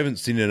that. I haven't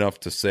seen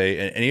enough to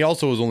say, and he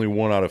also was only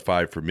 1 out of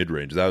 5 for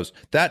mid-range.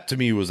 That to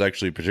me was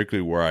actually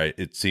particularly where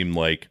it seemed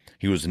like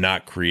he was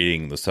not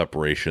creating the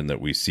separation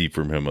that we see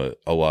from him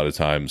a lot of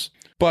times.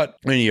 But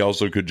he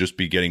also could just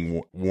be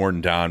getting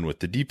worn down with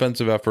the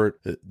defensive effort,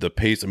 the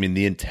pace. I mean,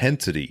 the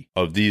intensity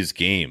of these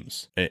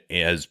games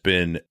has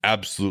been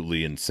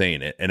absolutely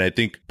insane. And I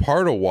think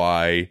part of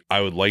why I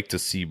would like to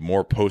see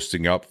more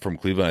posting up from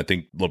Cleveland, I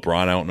think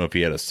LeBron, I don't know if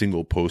he had a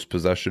single post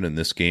possession in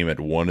this game, had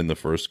 1 in the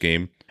first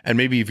game. And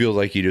maybe he feels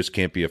like he just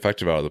can't be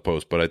effective out of the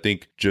post. But I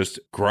think just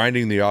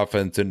grinding the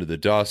offense into the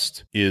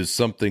dust is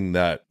something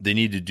that they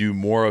need to do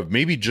more of,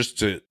 maybe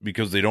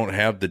because they don't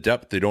have the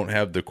depth, they don't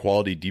have the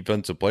quality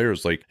defensive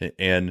players,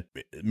 and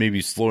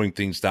maybe slowing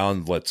things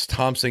down lets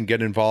Thompson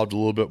get involved a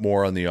little bit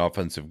more on the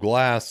offensive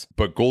glass.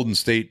 But Golden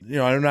State,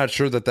 I'm not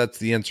sure that that's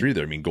the answer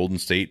either. I mean, Golden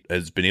State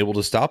has been able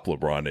to stop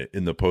LeBron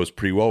in the post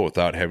pretty well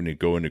without having to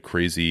go into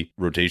crazy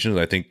rotations.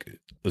 I think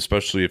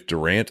especially if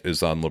Durant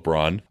is on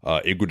LeBron.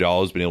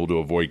 Iguodala has been able to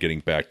avoid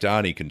getting back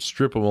down. He can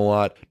strip him a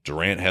lot.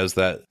 Durant has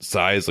that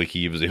size. Like,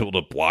 he was able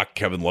to block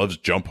Kevin Love's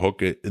jump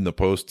hook in the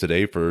post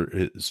today for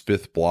his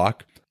 5th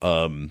block.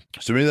 So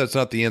maybe that's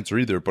not the answer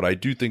either, but I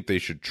do think they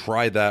should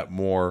try that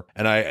more.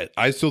 And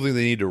I still think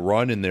they need to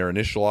run in their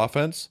initial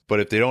offense, but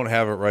if they don't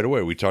have it right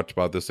away, we talked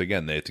about this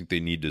again, I think they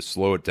need to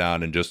slow it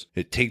down and just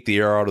take the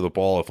air out of the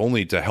ball, if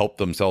only to help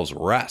themselves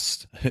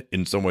rest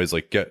in some ways,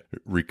 like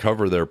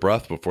recover their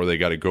breath before they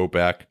got to go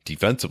back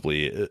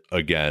defensively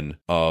again.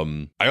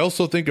 I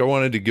also think I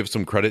wanted to give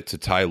some credit to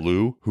Ty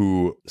Lue,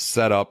 who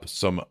set up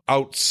some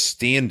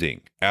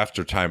outstanding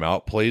after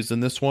timeout plays in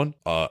this one.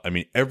 I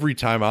mean, every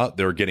timeout,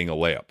 they're getting a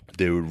layup.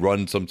 They would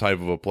run some type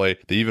of a play.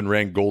 They even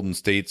ran Golden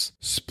State's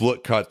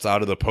split cuts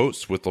out of the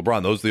post with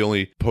LeBron. Those are the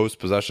only post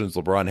possessions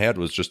LeBron had,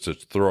 was just to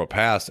throw a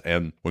pass.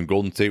 And when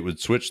Golden State would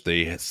switch,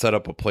 they set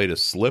up a play to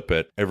slip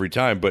it every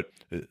time. But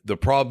the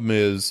problem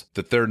is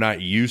that they're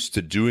not used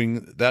to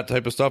doing that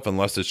type of stuff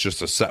unless it's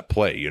just a set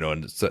play,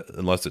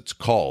 unless it's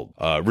called.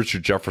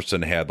 Richard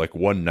Jefferson had like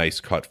one nice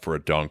cut for a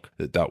dunk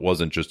that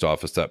wasn't just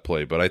off a set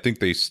play. But I think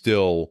they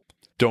still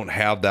don't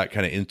have that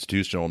kind of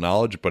institutional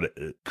knowledge, but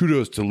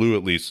kudos to Lue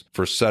at least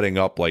for setting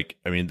up,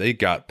 they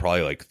got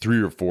probably like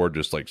 3 or 4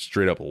 just like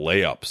straight up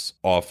layups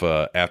off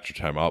after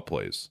timeout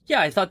plays.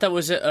 Yeah, I thought that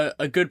was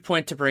a good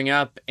point to bring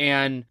up,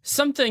 and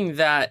something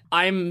that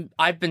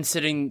I've been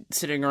sitting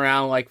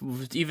around, like,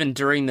 even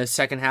during the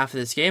second half of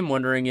this game,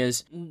 wondering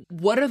is,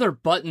 what other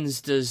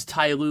buttons does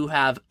Ty Lue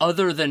have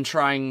other than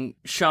trying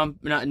JR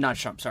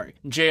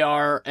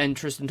and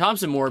Tristan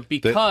Thompson more?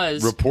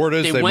 Because the report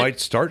is they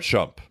might start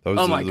Shump. That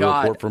was the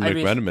report from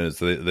McMenamin, is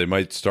they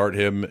might start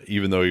him,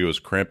 even though he was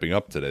cramping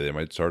up today. They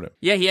might start him.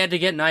 Yeah, he had to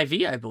get an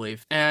IV, I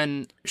believe.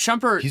 And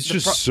Shumpert, he's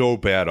just so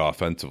bad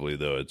offensively,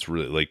 though. It's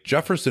really like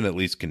Jefferson at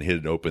least can hit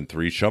an open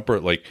 3.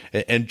 Shumpert,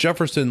 and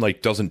Jefferson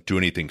doesn't do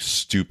anything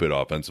stupid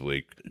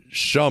offensively.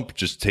 Shump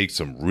just takes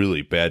some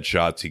really bad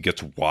shots. He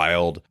gets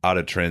wild out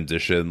of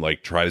transition,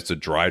 tries to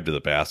drive to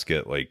the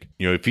basket.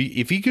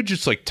 If he could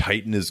just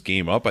tighten his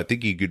game up, I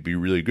think he could be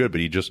really good.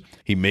 But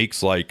he makes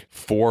 4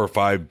 or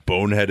 5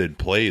 boneheaded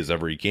plays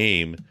every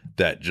game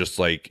that just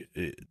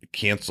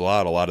cancel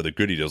out a lot of the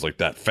good he does, like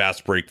that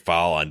fast break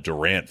foul on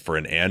Durant for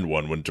an and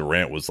one when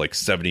Durant was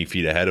 70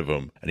 feet ahead of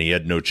him and he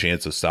had no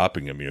chance of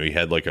stopping him. He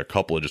had a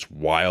couple of just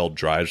wild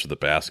drives to the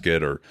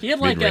basket, or he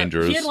had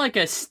mid-rangers. He had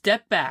a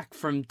step back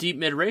from deep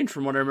mid range,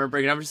 from what I remember,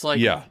 and I'm just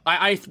yeah.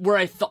 I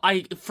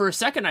for a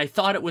second I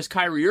thought it was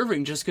Kyrie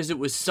Irving just because it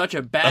was such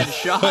a bad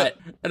shot,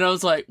 and I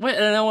was like, wait,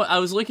 and I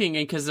was looking,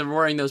 and because they're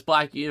wearing those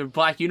black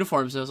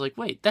uniforms, and I was like,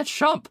 wait, that's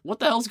Shump. What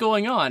the hell's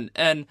going on?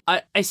 And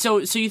so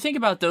you think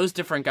about those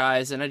different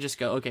guys, and I just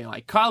go, okay,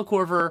 Kyle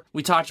Korver,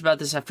 we talked about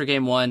this after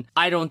game 1.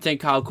 I don't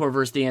think Kyle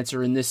Korver is the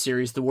answer in this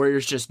series. The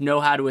Warriors just know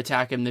how to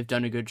attack him. They've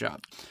done a good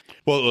job.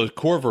 Well,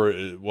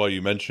 Korver, while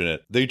you mention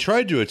it, they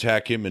tried to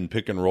attack him in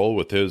pick and roll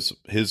with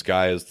his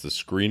guy as the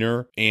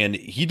screener, and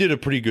he did a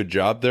pretty good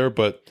job there,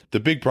 but the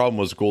big problem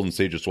was Golden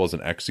State just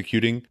wasn't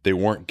executing. They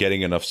weren't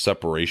getting enough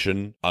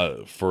separation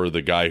for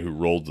the guy who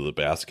rolled to the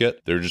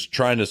basket. They were just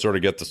trying to sort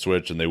of get the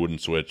switch, and they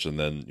wouldn't switch, and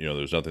then,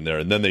 there's nothing there.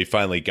 And then they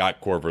finally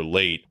got Korver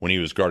late when he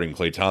was guarding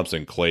Klay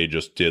Thompson. Klay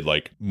just did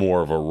like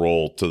more of a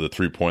roll to the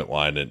 3-point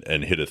line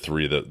and hit a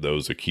three that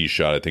was a key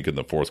shot, I think, in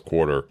the fourth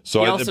quarter.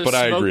 So,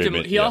 I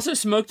agree. He also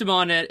smoked him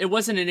on it. It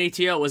wasn't an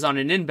ATO, it was on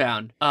an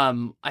inbound.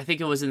 I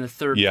think it was in the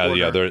third quarter.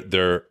 Yeah,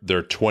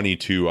 they're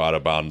 22 out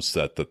of bounds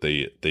set that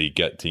they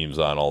get teams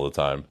on all the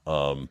time.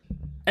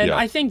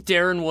 I think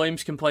Deron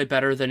Williams can play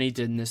better than he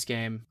did in this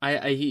game.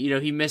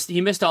 He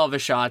missed all of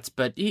his shots,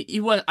 but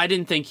I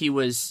didn't think he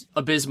was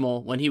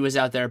abysmal when he was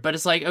out there. But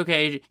it's like,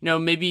 okay,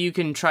 maybe you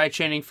can try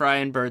Channing Frye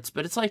and Burts,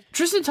 but it's like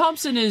Tristan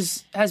Thompson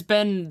has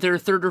been their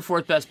third or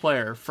fourth best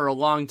player for a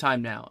long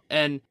time now,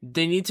 and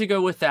they need to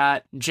go with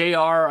that.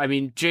 JR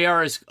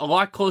is a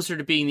lot closer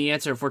to being the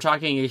answer if we're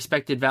talking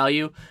expected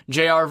value.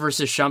 JR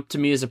versus Shump to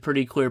me is a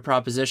pretty clear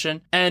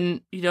proposition,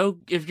 and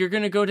if you're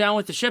gonna go down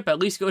with the ship, at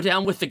least go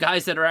down with the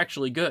guys that are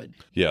actually good.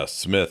 Yeah,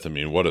 Smith,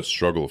 what a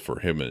struggle for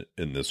him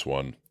in this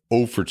one.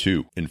 0 for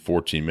 2 in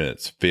 14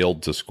 minutes.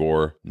 Failed to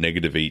score.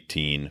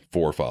 -18.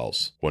 4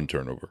 fouls. 1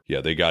 turnover.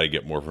 Yeah, they got to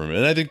get more from him.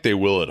 And I think they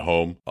will at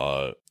home.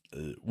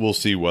 We'll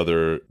see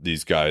whether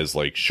these guys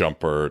like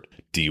Shumpert,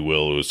 D.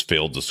 Will, who's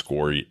failed to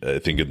score, I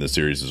think, in the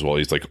series as well.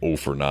 He's like 0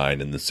 for 9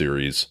 in the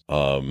series.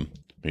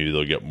 Maybe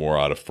they'll get more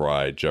out of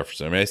Fry,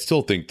 Jefferson. I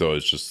still think, though,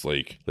 it's just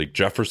like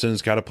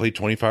Jefferson's got to play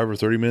 25 or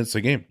 30 minutes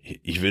a game.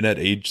 Even at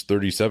age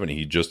 37,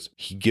 he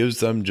gives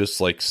them just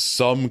like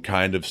some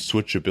kind of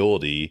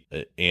switchability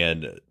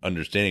and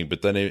understanding.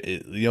 But then,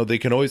 they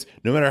can always,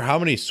 no matter how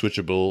many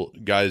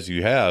switchable guys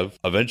you have,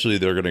 eventually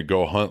they're going to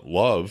go hunt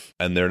Love,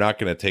 and they're not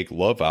going to take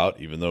Love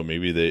out, even though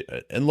maybe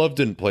and Love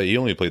didn't play. He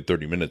only played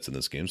 30 minutes in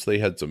this game, so they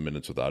had some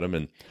minutes without him.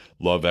 And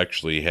Love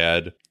actually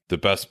had the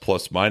best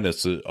plus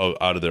minus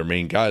out of their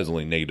main guys,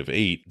 only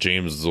 -8.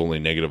 James is only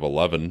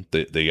 -11.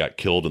 They got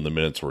killed in the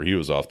minutes where he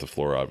was off the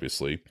floor,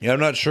 obviously. Yeah, I'm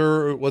not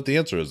sure what the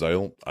answer is.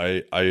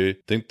 I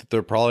think that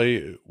there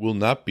probably will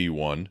not be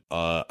one.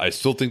 I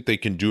still think they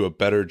can do a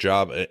better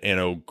job, and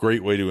a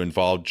great way to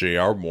involve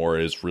JR more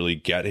is really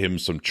get him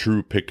some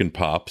true pick and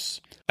pops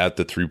at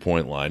the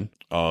 3-point line.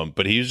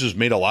 But he's just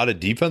made a lot of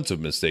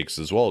defensive mistakes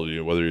as well.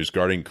 Whether he was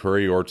guarding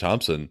Curry or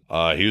Thompson,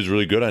 he was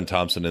really good on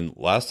Thompson in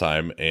last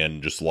time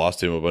and just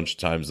lost him a bunch of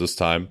times this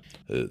time.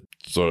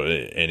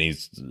 And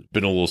he's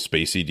been a little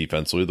spacey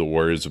defensively. The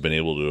Warriors have been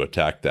able to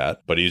attack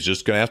that, but he's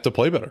just going to have to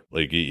play better.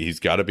 Like he's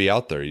got to be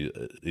out there.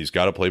 He's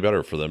got to play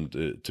better for them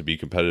to be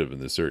competitive in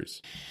this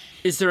series.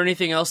 Is there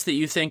anything else that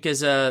you think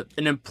is an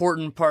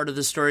important part of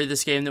the story of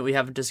this game that we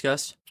haven't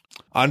discussed?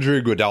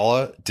 Andre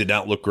Iguodala did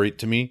not look great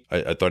to me.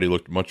 I thought he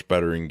looked much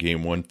better in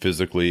game one.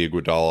 Physically,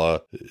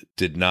 Iguodala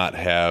did not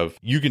have...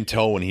 You can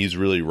tell when he's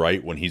really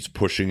right, when he's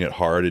pushing it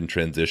hard in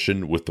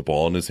transition with the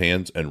ball in his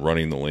hands and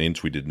running the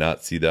lanes. We did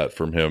not see that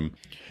from him.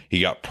 He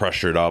got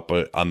pressured up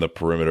on the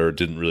perimeter,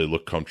 didn't really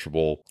look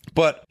comfortable.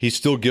 But he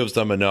still gives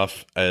them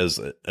enough as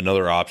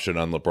another option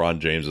on LeBron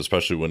James,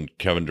 especially when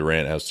Kevin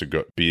Durant has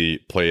to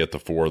play at the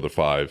 4 or the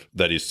 5,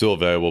 that he's still a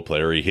valuable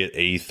player. He hit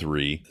a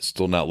 3,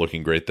 still not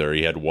looking great there.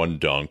 He had 1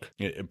 dunk.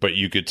 But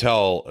you could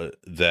tell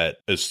that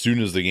as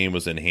soon as the game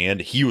was in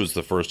hand, he was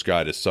the first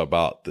guy to sub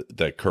out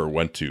that Kerr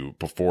went to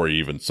before he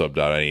even subbed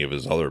out any of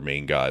his other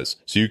main guys.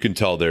 So you can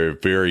tell they're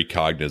very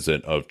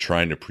cognizant of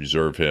trying to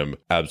preserve him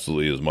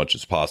absolutely as much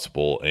as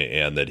possible.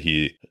 And that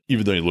he,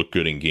 even though he looked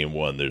good in game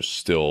one, there's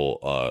still,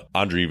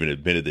 Andre even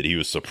admitted that he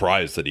was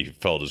surprised that he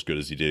felt as good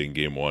as he did in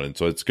game one. And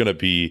so I think it's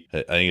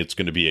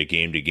going to be a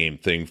game to game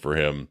thing for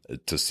him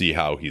to see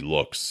how he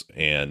looks.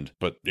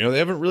 But they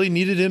haven't really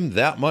needed him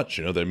that much.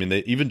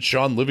 Even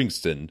Sean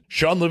Livingston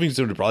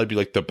would probably be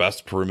like the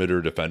best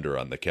perimeter defender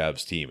on the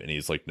Cavs team. And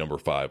he's like number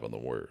 5 on the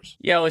Warriors.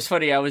 Yeah, it was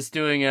funny. I was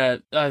doing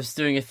a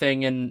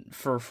thing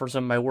for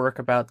some of my work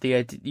about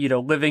the,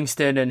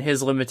 Livingston and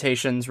his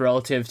limitations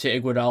relative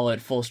to Iguodala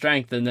at full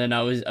strength, and then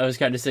I was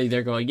kind of sitting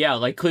there going, yeah,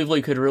 like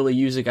Cleveland could really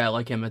use a guy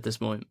like him at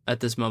this moment.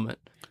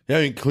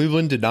 Yeah,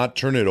 Cleveland did not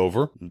turn it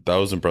over. That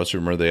was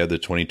impressive. Remember, they had the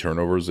 20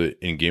 turnovers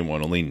in game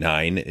one, only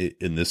 9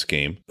 in this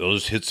game. They'll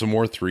just hit some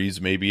more threes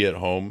maybe at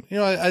home.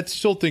 I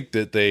still think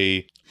that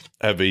they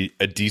have a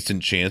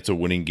decent chance of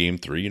winning game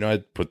 3.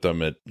 I'd put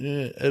them at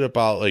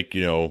about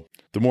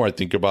the more I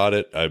think about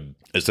it,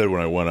 I said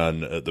when I went on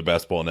the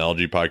Basketball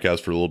Analogy podcast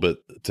for a little bit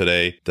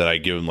today that I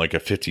give them like a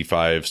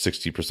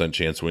 55-60%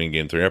 chance of winning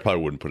game 3. I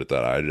probably wouldn't put it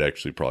that high. I'd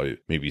actually probably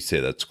maybe say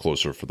that's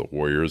closer for the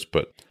Warriors,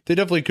 but they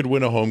definitely could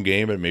win a home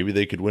game, and maybe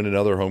they could win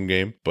another home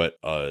game. But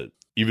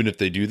even if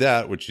they do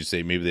that, which you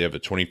say maybe they have a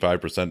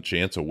 25%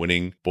 chance of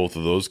winning both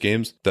of those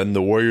games, then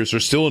the Warriors are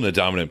still in a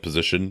dominant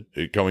position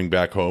coming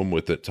back home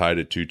with it tied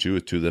at 2-2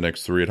 with 2 of the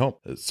next 3 at home.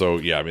 So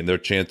yeah, I mean, their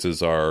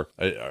chances are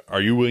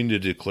you willing to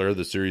declare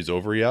the series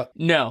over yet?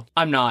 No,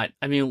 I'm not.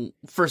 I mean,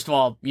 first of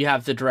all, you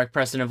have the direct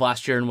precedent of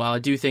last year, and while I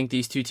do think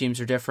these two teams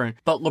are different,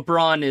 but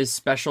LeBron is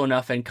special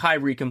enough and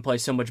Kyrie can play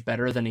so much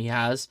better than he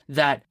has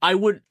that I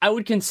would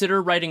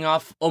consider writing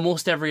off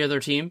almost every other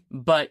team,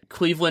 but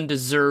Cleveland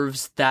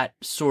deserves that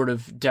sort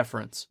of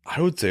deference.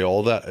 I would say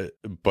all that,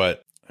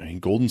 but I mean,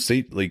 Golden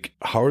State, like,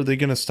 how are they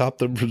going to stop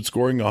them from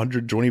scoring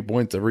 120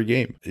 points every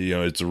game? You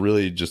know, it's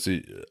really just,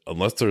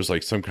 unless there's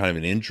like some kind of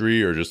an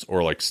injury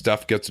or like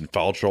Steph gets in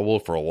foul trouble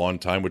for a long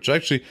time, which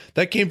actually,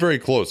 that came very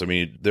close. I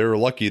mean, they were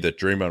lucky that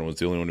Draymond was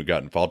the only one who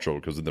got in foul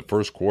trouble, because in the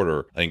first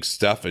quarter, I think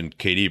Steph and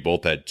KD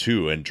both had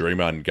 2 and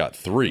Draymond got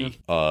 3,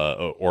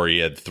 or he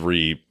had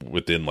 3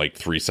 within like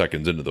 3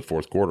 seconds into the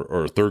fourth quarter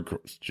or third.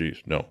 Geez,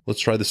 no,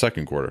 let's try the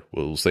second quarter.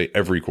 We'll say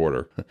every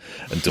quarter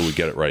until we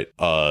get it right.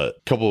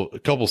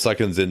 Couple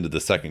seconds into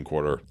the second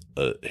quarter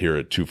here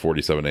at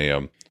 2:47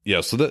 a.m. Yeah,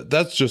 so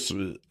that's just,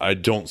 I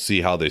don't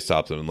see how they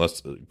stop them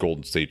unless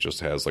Golden State just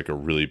has like a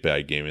really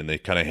bad game, and they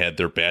kind of had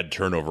their bad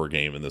turnover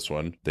game in this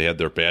one. They had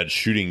their bad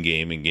shooting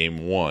game in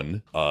game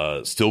 1,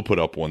 still put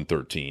up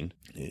 113.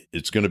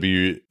 It's going to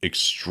be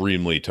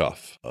extremely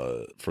tough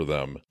for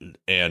them.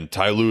 And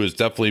Ty Lue has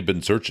definitely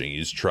been searching.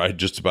 He's tried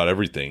just about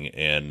everything.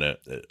 And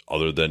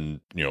other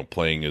than,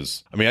 playing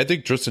I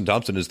think Tristan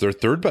Thompson is their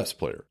 3rd best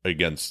player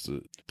against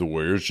the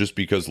Warriors, just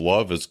because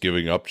Love is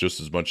giving up just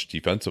as much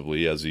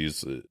defensively as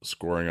he's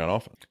scoring on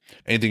offense.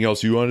 Anything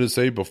else you wanted to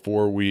say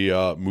before we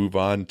move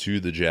on to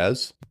the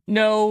Jazz?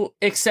 No,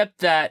 except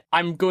that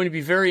I'm going to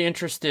be very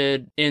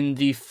interested in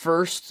the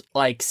first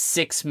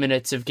 6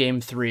 minutes of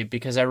game 3,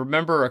 because I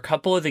remember a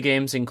couple of the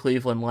games in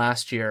Cleveland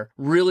last year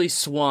really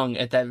swung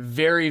at that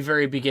very,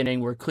 very beginning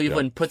where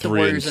Cleveland put the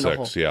Warriors in a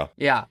hole.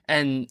 Yeah.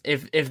 And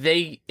if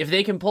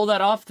they can pull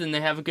that off, then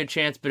they have a good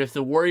chance. But if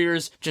the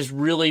Warriors just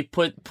really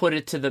put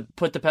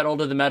the pedal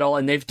to the metal,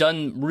 and they've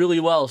done really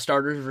well,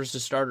 starters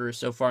versus starters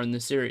so far in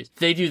this series, if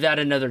they do that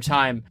another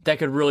time, that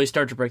could really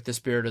start to break the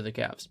spirit of the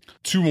Cavs.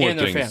 2 more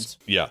things. Fans.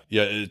 Yeah.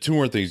 2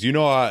 more things.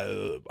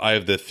 I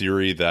have the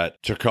theory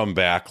that to come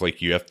back,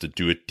 you have to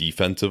do it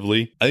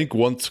defensively. I think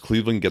once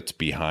Cleveland gets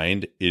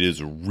behind, it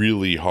is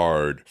really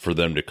hard for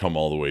them to come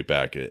all the way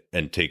back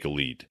and take a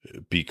lead,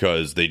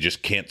 because they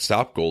just can't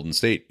stop Golden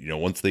State.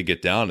 Once they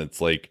get down, it's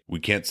like, we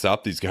can't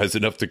stop these guys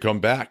enough to come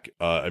back.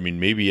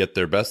 Maybe at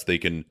their best, they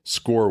can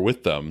score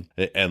with them.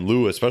 And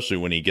Lue, especially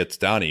when he gets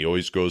down, he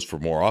always goes for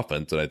more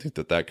offense. And I think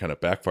that kind of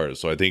backfires.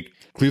 So I think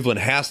Cleveland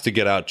has to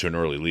get out to an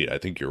early lead. I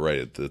think you're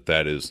right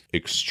that is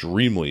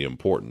extremely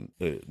important.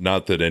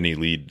 Not that any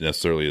lead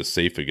necessarily is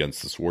safe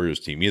against this Warriors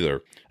team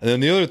either. And then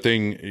the other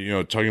thing,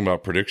 talking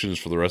about predictions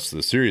for the rest of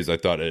the series, I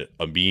thought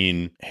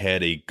Amin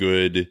had a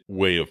good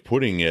way of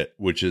putting it,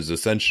 which is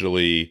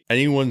essentially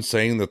anyone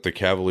saying that the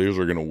Cavaliers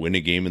are going to win a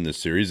game in this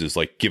series is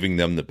like giving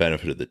them the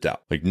benefit of the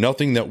doubt. Like,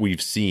 nothing that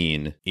we've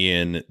seen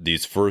in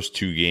these first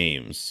 2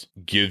 games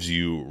gives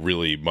you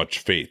really much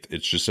faith.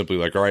 It's just simply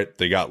like, all right,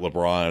 they got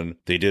LeBron.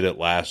 They did it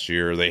last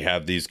year. They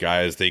have these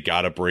guys. They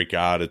got to break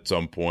out at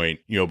some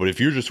point. But if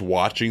you're just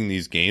watching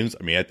these games,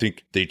 I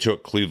think they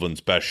took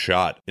Cleveland's best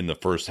shot in the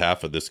first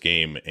half of this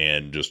game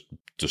and just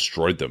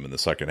destroyed them in the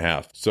second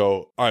half.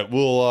 So, all right,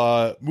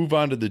 we'll move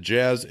on to the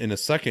Jazz in a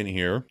second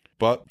here.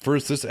 But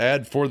first, this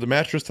ad for the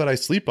mattress that I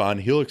sleep on,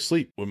 Helix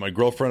Sleep. When my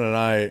girlfriend and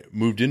I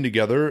moved in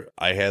together,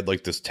 I had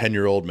this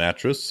 10-year-old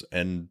mattress,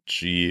 and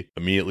she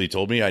immediately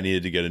told me I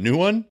needed to get a new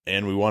one,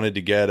 and we wanted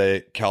to get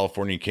a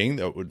California King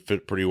that would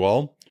fit pretty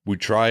well. We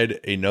tried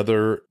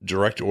another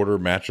direct order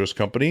mattress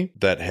company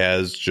that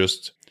has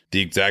just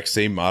the exact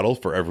same model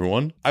for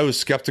everyone. I was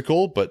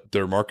skeptical, but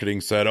their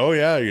marketing said, oh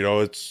yeah,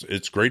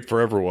 it's great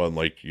for everyone.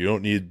 You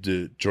don't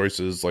need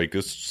choices.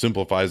 This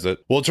simplifies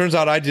it. Well, it turns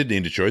out I did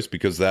need a choice,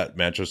 because that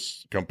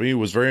mattress company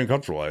was very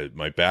uncomfortable.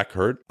 My back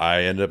hurt.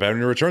 I ended up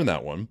having to return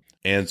that one.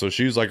 And so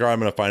she was like, all right, I'm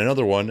going to find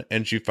another one.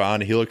 And she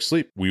found Helix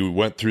Sleep. We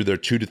went through their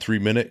 2 to 3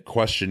 minute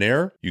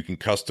questionnaire. You can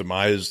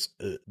customize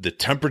the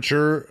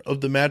temperature of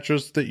the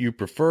mattress that you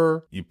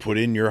prefer. You put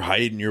in your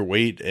height and your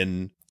weight,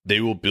 and they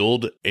will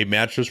build a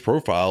mattress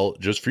profile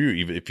just for you.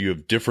 Even if you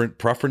have different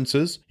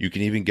preferences, you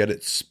can even get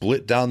it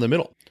split down the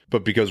middle.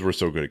 But because we're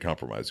so good at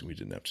compromising, we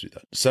didn't have to do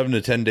that. 7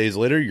 to 10 days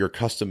later, your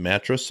custom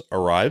mattress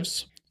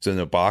arrives. It's in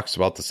a box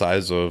about the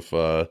size of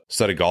a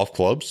set of golf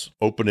clubs.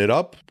 Open it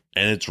up,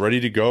 and it's ready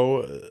to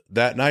go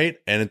that night.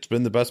 And it's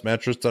been the best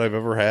mattress that I've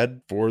ever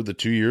had for the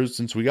 2 years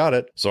since we got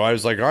it. So I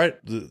was like, all right,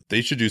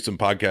 they should do some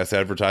podcast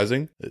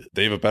advertising.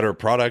 They have a better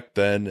product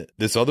than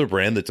this other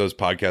brand that does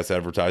podcast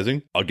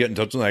advertising. I'll get in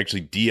touch with them. I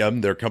actually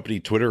DM'd their company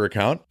Twitter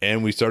account,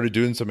 and we started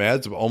doing some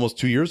ads almost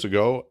 2 years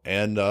ago.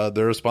 And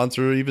they're a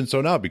sponsor even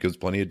so now, because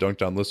plenty of Dunk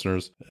Down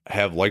listeners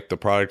have liked the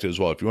product as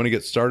well. If you want to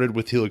get started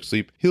with Helix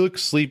Sleep,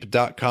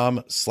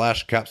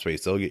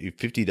 helixsleep.com/capspace. They'll get you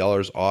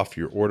 $50 off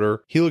your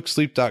order.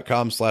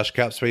 helixsleep.com/capspace.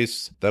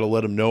 That'll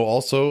let them know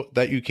also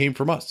that you came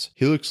from us.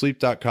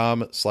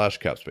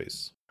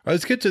 helixsleep.com/capspace.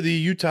 Let's get to the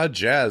Utah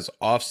Jazz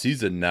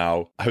offseason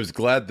now. I was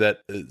glad that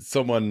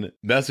someone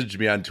messaged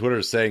me on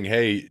Twitter saying,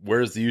 hey,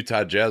 where's the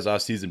Utah Jazz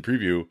offseason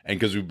preview? And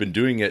because we've been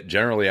doing it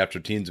generally after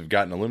teams have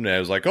gotten eliminated, I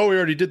was like, oh, we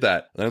already did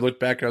that. And I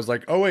looked back and I was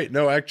like, oh, wait,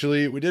 no,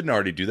 actually, we didn't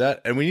already do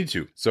that. And we need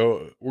to.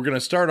 So we're going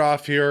to start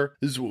off here.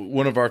 This is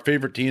one of our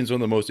favorite teams,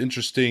 one of the most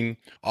interesting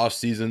off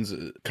seasons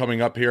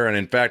coming up here. And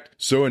in fact,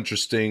 so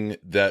interesting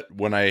that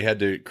when I had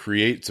to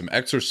create some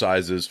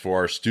exercises for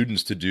our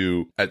students to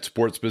do at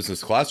Sports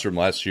Business Classroom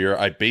last year,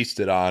 I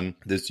based it on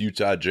this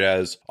Utah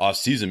Jazz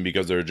offseason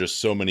because there are just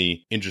so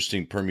many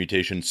interesting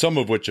permutations, some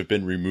of which have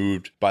been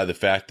removed by the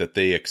fact that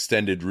they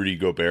extended Rudy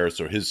Gobert.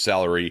 So his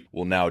salary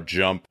will now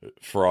jump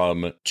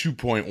from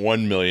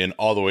 $2.1 million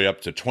all the way up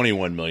to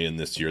 $21 million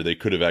this year. They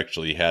could have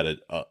actually had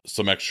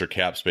some extra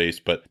cap space,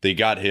 but they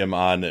got him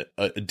on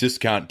a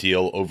discount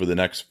deal over the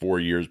next 4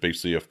 years,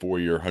 basically a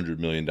 4-year, $100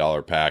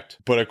 million pact.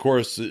 But of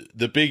course,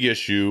 the big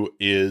issue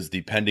is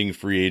the pending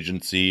free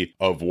agency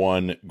of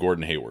one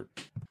Gordon Hayward.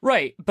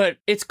 Right, but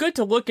it's good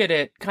to look at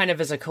it kind of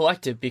as a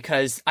collective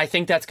because I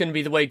think that's going to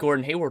be the way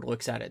Gordon Hayward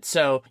looks at it.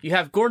 So you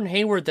have Gordon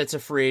Hayward that's a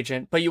free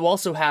agent, but you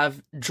also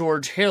have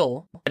George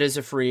Hill that is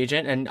a free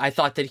agent, and I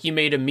thought that he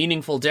made a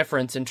meaningful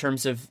difference in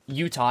terms of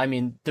Utah. I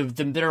mean,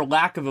 their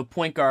lack of a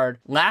point guard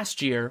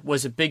last year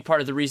was a big part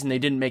of the reason they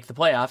didn't make the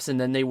playoffs,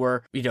 and then they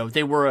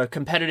were a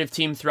competitive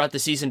team throughout the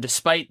season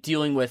despite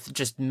dealing with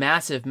just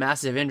massive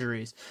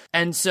injuries.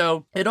 And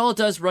so it all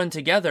does run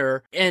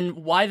together, and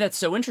why that's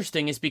so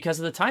interesting is because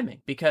of the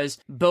timing, because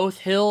both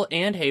Hill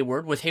and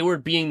Hayward, with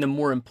Hayward being the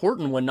more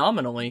important one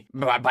nominally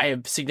by a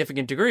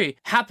significant degree,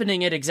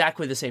 happening at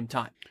exactly the same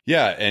time.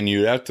 Yeah, and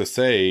you'd have to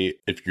say,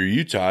 if you're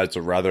Utah, it's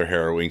a rather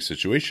harrowing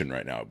situation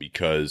right now,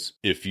 because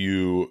if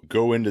you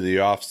go into the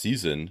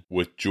offseason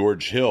with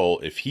George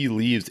Hill, if he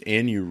leaves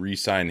and you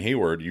re-sign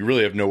Hayward, you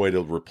really have no way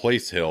to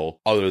replace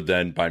Hill other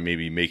than by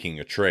maybe making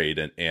a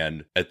trade.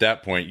 And at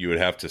that point, you would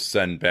have to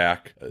send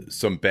back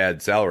some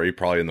bad salary,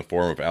 probably in the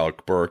form of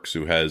Alec Burks,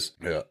 who has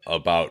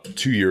about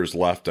 2 years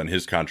left on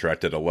his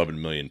contract at $11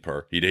 million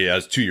per. He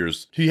has 2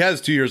 years. He has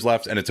 2 years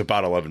left, and it's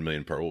about $11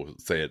 million per. We'll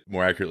say it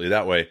more accurately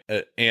that way.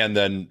 And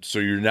then so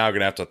you're now going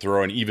to have to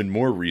throw in even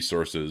more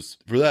resources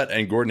for that.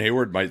 And Gordon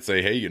Hayward might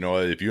say, hey,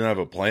 if you don't have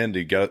a plan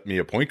to get me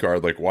a point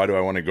guard, like, why do I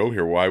want to go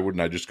here? Why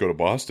wouldn't I just go to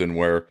Boston,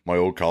 where my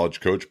old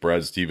college coach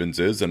Brad Stevens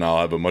is, and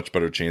I'll have a much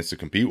better chance to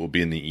compete. We'll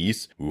be in the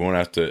East. We won't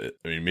have to,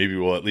 maybe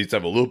we'll at least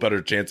have a little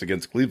better chance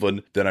against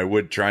Cleveland than I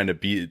would trying to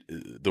beat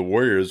the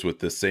Warriors with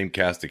this same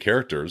cast of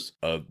characters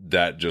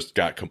that just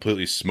got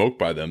completely smoked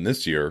by them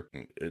this year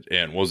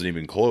and wasn't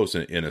even close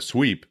in a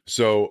sweep.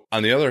 So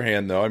on the other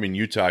hand, though,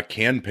 Utah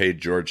can pay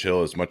George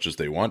Hill as much as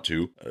they want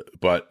to,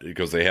 but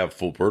because they have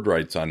full bird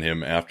rights on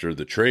him after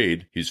the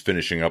trade, he's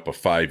finishing up a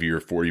 5-year,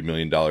 $40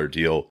 million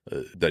deal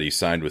that he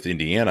signed with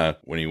Indiana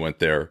when he went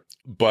there.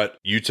 But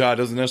Utah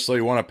doesn't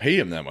necessarily want to pay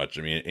him that much.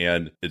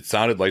 And it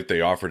sounded like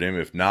they offered him,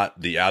 if not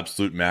the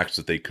absolute max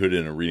that they could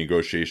in a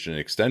renegotiation and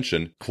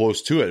extension,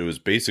 close to it. It was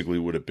basically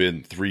would have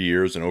been 3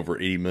 years and over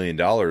 $80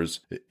 million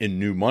in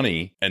new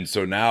money. And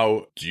so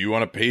now, do you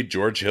want to pay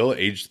George Hill,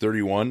 age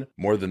 31,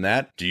 more than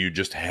that? Do you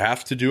just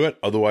have to do it?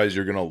 Otherwise,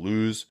 you're going to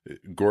lose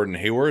Gordon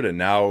Hayward. And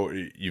now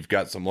you've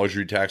got some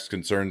luxury tax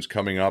concerns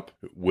coming up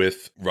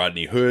with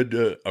Rodney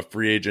Hood, a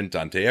free agent,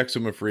 Dante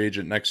Exum, a free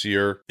agent next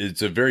year.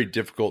 It's a very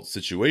difficult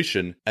situation.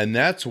 And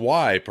that's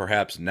why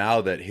perhaps now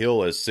that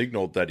Hill has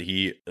signaled that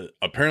he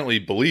apparently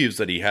believes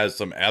that he has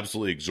some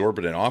absolutely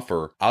exorbitant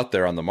offer out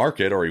there on the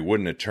market, or he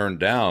wouldn't have turned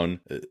down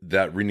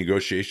that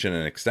renegotiation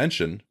and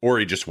extension, or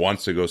he just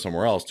wants to go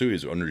somewhere else too.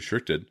 He's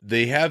unrestricted.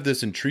 They have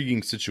this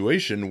intriguing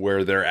situation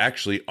where they're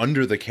actually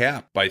under the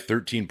cap by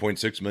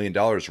 $13.6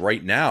 million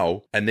right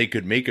now, and they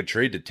could make a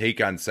trade to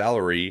take on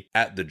salary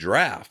at the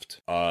draft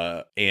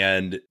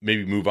and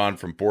maybe move on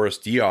from Boris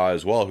Diaw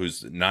as well,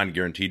 who's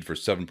non-guaranteed for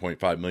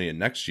 $7.5 million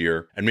next year,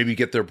 and maybe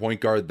get their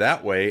point guard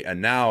that way.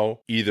 And now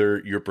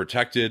either you're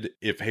protected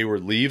if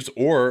Hayward leaves,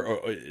 or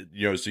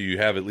so you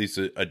have at least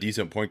a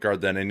decent point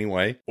guard then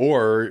anyway,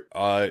 or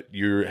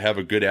you have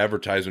a good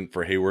advertisement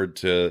for Hayward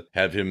to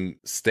have him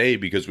stay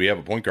because we have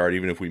a point guard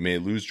even if we may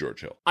lose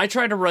George Hill. I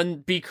try to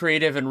be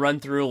creative and run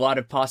through a lot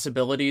of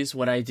possibilities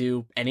when I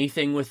do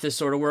anything with this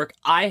sort of work.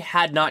 I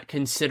had not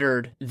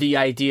considered the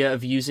idea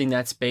of using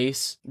that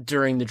space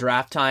during the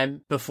draft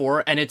time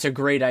before, and it's a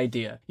great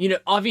idea.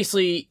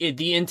 Obviously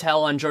the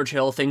intel on George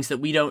Hill, things that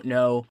we don't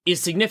know,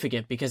 is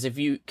significant because if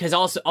you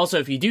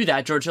do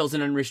that, George Hill's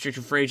an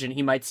unrestricted free agent.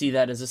 He might see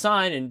that as a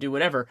sign and do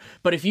whatever.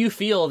 But if you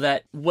feel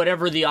that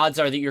whatever the odds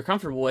are that you're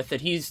comfortable with,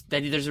 that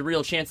there's a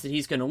real chance that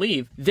he's going to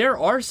leave, there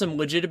are some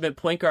legitimate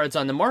point guards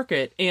on the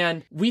market,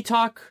 and we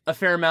talk a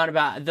fair amount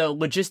about the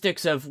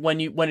logistics of when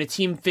a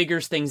team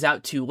figures things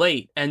out too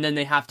late and then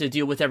they have to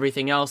deal with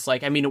everything else.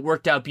 It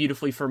worked out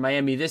beautifully for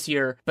Miami this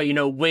year, but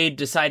Wade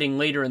deciding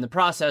later in the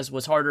process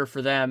was harder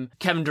for them.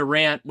 Kevin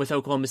Durant with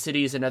Oklahoma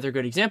City is is another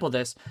good example of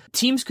this.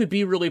 Teams could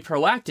be really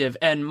proactive,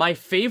 and my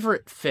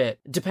favorite fit,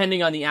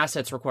 depending on the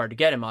assets required to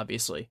get him,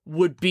 obviously,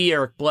 would be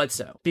Eric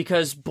Bledsoe,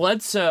 because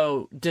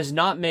Bledsoe does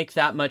not make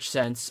that much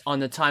sense on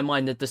the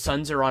timeline that the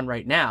Suns are on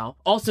right now.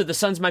 Also, the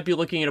Suns might be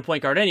looking at a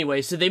point guard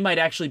anyway, so they might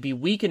actually be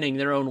weakening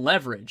their own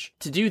leverage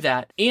to do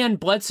that. And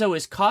Bledsoe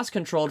is cost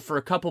controlled for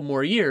a couple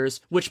more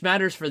years, which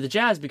matters for the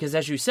Jazz because,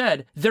 as you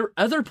said, their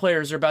other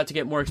players are about to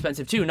get more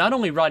expensive too. Not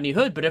only Rodney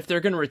Hood, but if they're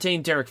going to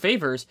retain Derek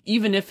Favors,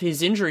 even if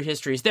his injury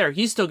history is there,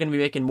 he's still going to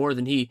be making more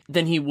than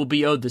he will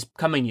be owed this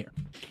coming year.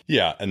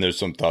 Yeah, and there's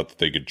some thought that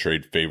they could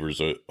trade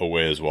Favors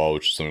away as well,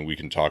 which is something we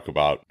can talk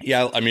about.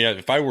 Yeah, I mean,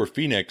 if I were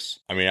Phoenix,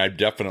 I mean, I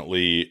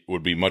definitely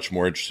would be much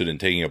more interested in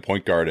taking a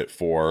point guard at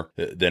 4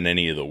 than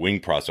any of the wing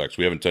prospects.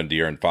 We haven't done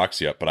De'Aaron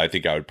Fox yet, but I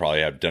think I would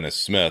probably have Dennis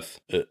Smith,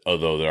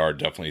 although there are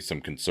definitely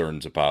some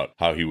concerns about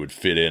how he would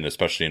fit in,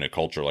 especially in a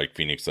culture like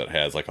Phoenix that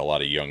has like a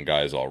lot of young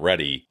guys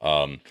already.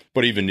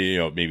 But even,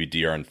 maybe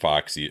De'Aaron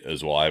Fox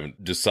as well. I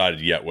haven't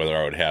decided yet whether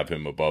I would have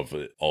him above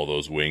all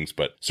those wings,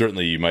 but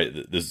certainly you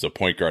might. This is a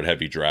point guard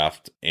heavy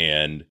draft,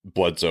 and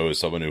Bledsoe is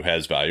someone who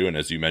has value, and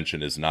as you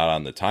mentioned, is not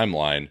on the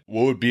timeline.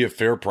 What would be a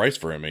fair price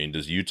for him? I mean,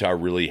 does Utah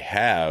really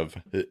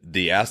have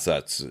the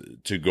assets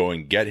to go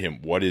and get him?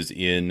 What is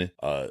in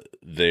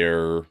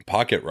their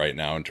pocket right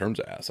now in terms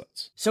of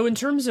assets? So in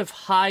terms of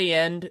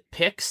high-end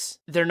picks,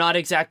 they're not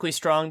exactly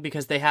strong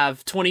because they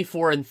have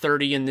 24 and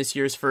 30 in this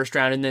year's first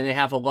round, and then they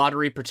have a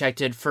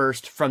lottery-protected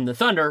first from the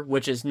Thunder,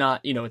 which is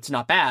not, it's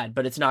not bad,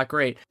 but it's not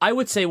great. I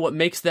would say what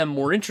makes them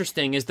more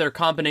interesting is their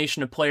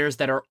combination of players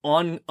that are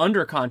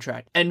under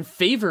contract, and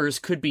Favors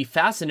could be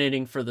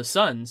fascinating for the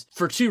Suns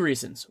for two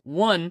reasons.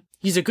 One,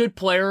 he's a good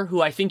player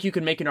who I think you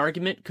could make an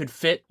argument could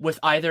fit with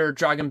either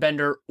Dragan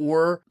Bender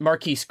or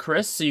Marquise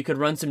Chris, so you could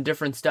run some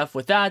different stuff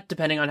with that,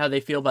 depending on how they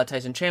feel about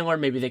Tyson Chandler.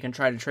 Maybe they can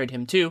try to trade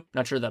him too.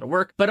 Not sure that'll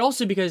work. But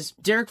also because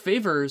Derek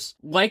Favors,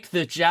 like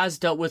the Jazz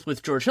dealt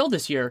with George Hill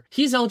this year,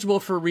 he's eligible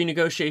for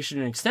renegotiation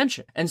and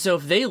extension. And so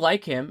if they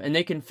like him and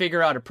they can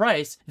figure out a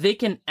price, they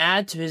can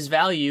add to his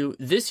value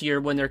this year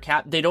when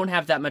they don't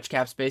have that much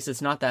cap space.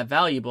 It's not that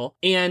valuable,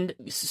 and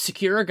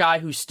secure a guy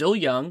who's still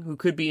young, who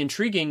could be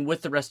intriguing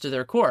with the rest of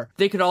their core.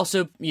 They could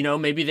also,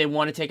 maybe they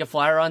want to take a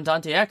flyer on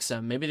Dante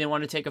Exum. Maybe they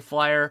want to take a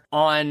flyer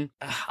on,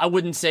 I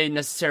wouldn't say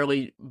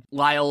necessarily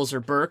Lyles or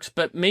Burks,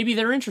 but maybe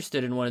they're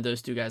interested in one of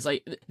those two guys.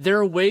 Like, there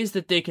are ways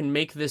that they can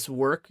make this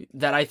work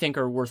that I think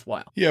are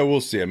worthwhile. Yeah,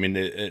 we'll see. I mean,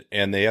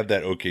 and they have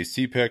that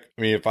OKC pick.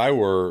 I mean, if I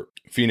were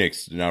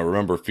Phoenix, now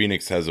remember,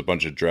 Phoenix has a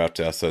bunch of draft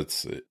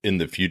assets in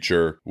the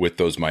future with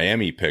those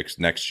Miami picks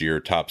next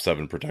year, top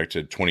 7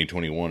 protected,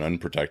 2021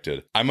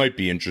 unprotected. I might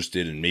be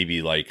interested in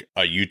maybe like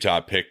a Utah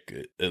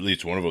pick, at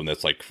least one of them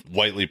that's like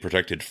lightly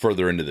protected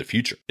further into the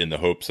future, in the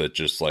hopes that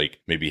just like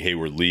maybe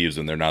Hayward leaves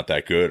and they're not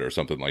that good or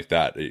something like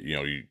that.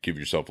 You give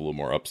yourself a little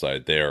more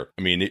upside there.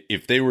 I mean,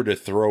 if they were to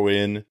throw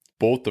in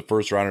both the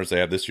first rounders they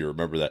have this year,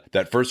 remember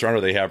that first rounder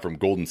they have from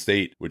Golden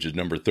State, which is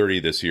number 30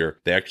 this year,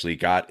 they actually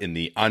got in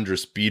the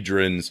Andres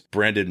Biedrins,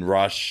 Brandon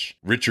Rush,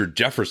 Richard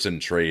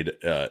Jefferson trade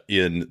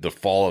in the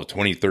fall of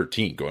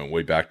 2013, going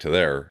way back to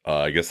there.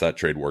 I guess that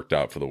trade worked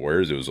out for the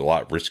Warriors. It was a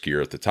lot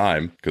riskier at the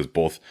time because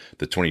both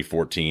the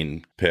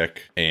 2014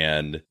 pick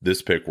and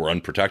this pick were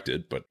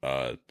unprotected, but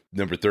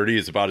number 30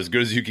 is about as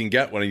good as you can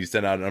get when you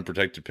send out an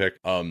unprotected pick.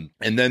 And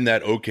then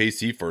that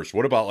OKC first.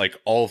 What about like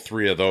all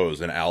three of those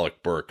and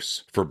Alec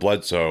Burks for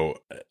Bledsoe?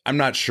 I'm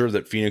not sure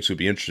that Phoenix would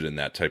be interested in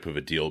that type of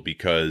a deal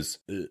because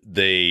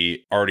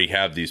they already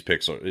have these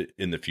picks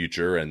in the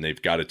future and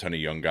they've got a ton of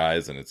young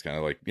guys. And it's kind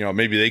of like,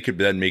 maybe they could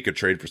then make a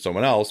trade for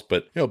someone else.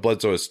 But,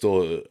 Bledsoe is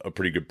still a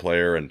pretty good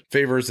player. And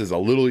Favors is a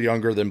little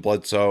younger than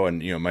Bledsoe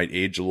and, might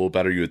age a little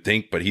better, you would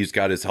think. But he's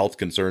got his health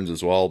concerns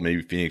as well.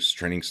 Maybe Phoenix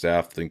training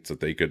staff thinks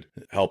that they could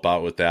help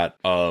out with that.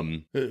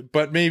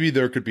 But maybe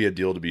there could be a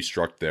deal to be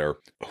struck there.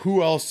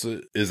 Who else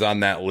is on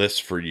that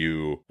list for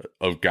you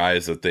of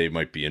guys that they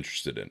might be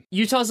interested in?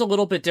 Utah's a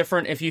little bit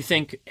different if you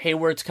think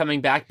Hayward's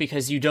coming back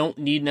because you don't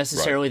need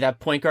necessarily that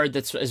point guard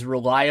that's as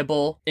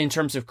reliable in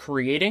terms of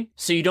creating.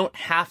 So you don't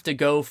have to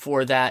go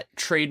for that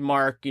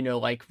trademark,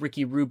 like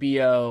Ricky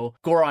Rubio,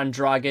 Goran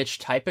Dragic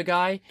type of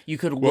guy. You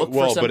could look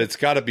for some... but it's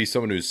got to be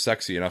someone who's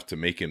sexy enough to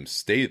make him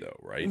stay though,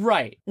 right?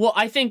 Right. Well,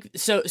 I think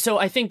so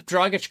I think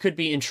Dragic could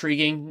be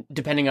intriguing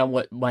depending on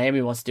what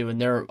Miami wants to do.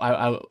 And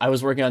I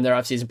was working on their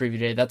offseason preview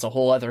today. That's a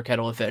whole other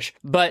kettle of fish.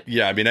 But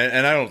yeah, I mean,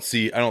 and I don't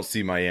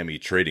see Miami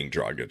trading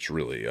Dragic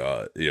really.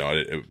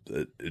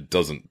 It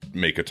doesn't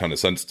make a ton of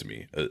sense to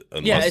me.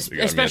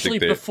 Especially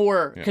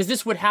before, because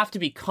this would have to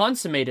be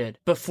consummated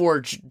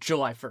before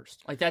July 1st.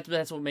 Like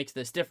that's what makes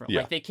this different.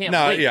 Yeah. Like they can't.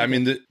 Wait. Yeah, I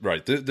mean,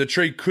 the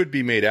trade could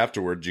be made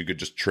afterwards. You could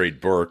just trade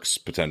Burks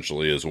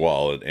potentially as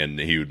well, and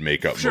he would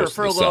make up most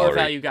for of the a lower salary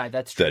value guy.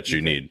 That's true. That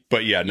you need.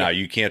 But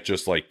you can't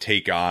just like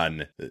take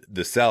on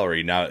the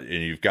salary now, and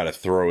you've got to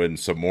throw in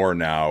some more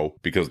now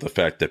because of the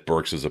fact that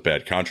Burks is a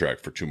bad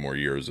contract for 2 more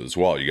years as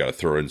well. You got to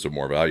throw in some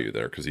more value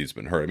there because he's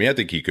been hurt. I mean, I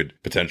think he could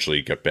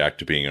potentially get back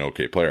to being an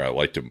okay player. I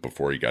liked him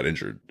before he got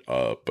injured,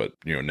 but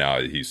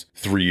now he's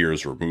 3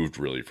 years removed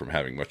really from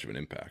having much of an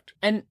impact.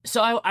 And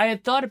so I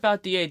had thought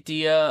about the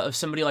idea of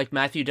somebody like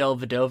Matthew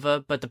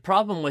Dellavedova, but the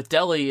problem with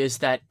Delly is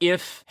that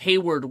if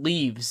Hayward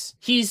leaves,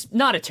 he's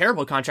not a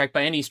terrible contract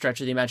by any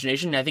stretch of the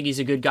imagination. I think he's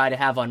a good guy to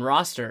have on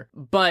roster,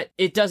 but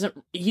he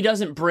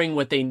doesn't bring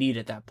what they need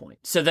at that point.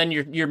 So then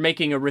you're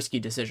making a risky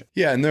decision.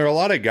 Yeah, and there are a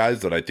lot of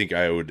guys that I think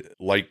I would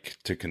like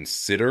to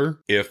consider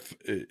if,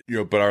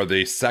 but are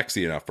they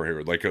sexy enough for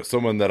Hayward? Like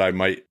someone that I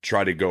might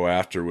try to go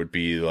after would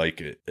be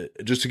like,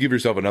 just to give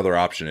yourself another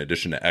option in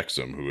addition to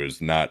Exum, who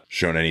has not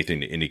shown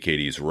anything to indicate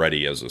he's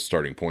ready as a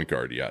starting point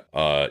guard yet.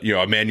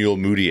 Emmanuel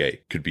Mudiay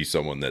could be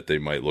someone that they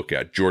might look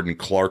at. Jordan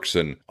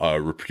Clarkson,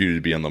 reputed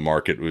to be on the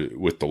market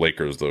with the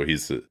Lakers, though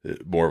he's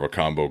more of a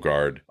combo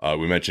guard.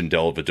 We mentioned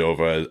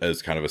Dellavedova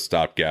as kind of a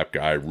stopgap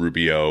guy.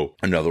 Rubio,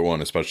 another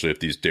one, especially if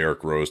these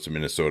Derrick Rose to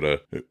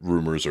Minnesota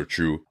rumors are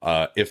true.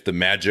 If the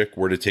Magic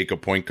were to take a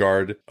point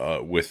guard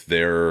with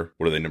their,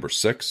 what are they, number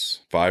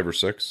 5 or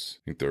 6? I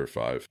think they're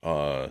 5.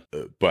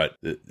 But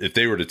if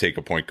they were to take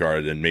a point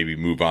guard and maybe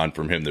move on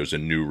from him, there's a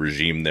new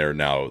regime there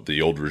now.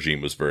 The old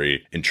regime was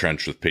very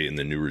entrenched with Peyton.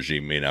 The new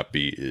regime may not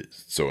be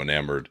so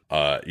enamored.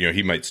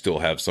 He might still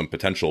have some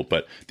potential,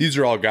 but these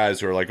are all guys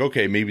who are like,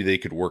 okay, maybe they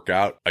could work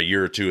out a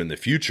year or two in the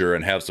future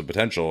and have some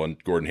potential,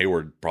 and Gordon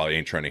Hayward probably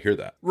ain't trying to hear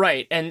that.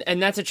 Right,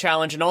 and that's a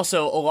challenge, and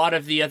also a lot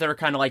of the other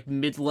kind of like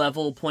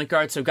mid-level point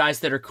guards, so guys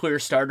that are clear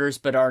starters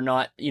but are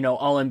not,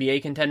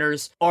 all-NBA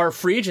contenders, are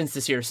free agents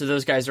this year, so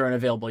those guys are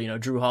unavailable,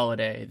 Drew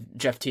Holiday,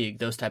 Jeff Teague,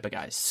 those type of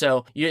guys.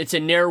 So it's a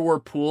narrower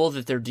pool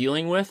that they're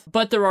dealing with,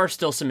 but there are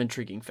still some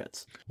intriguing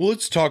fits. Well,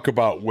 let's talk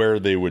about where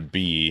they would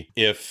be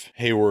if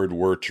Hayward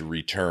were to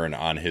return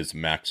on his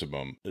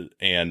maximum.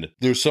 And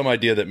there's some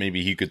idea that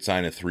maybe he could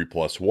sign a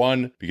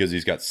 3+1 because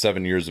he's got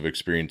 7 years of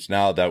experience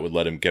now. That would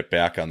let him get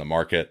back on the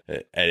market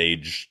at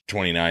age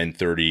 29,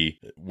 30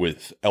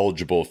 with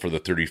eligible for the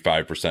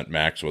 35%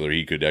 max. Whether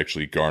he could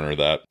actually garner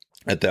that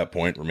at that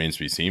point remains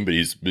to be seen, but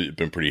he's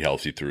been pretty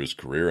healthy through his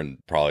career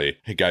and probably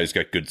a guy who's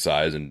got good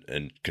size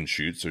and can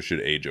shoot, so should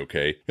age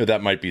okay.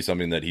 That might be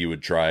something that he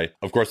would try.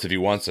 Of course, if he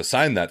wants to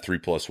sign that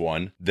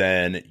 3+1,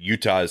 then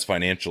Utah's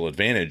financial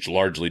advantage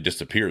largely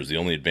disappears. The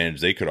only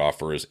advantage they could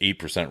offer is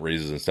 8%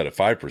 raises instead of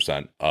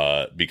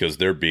 5%, because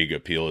their big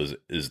appeal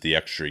is the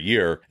extra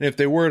year. And if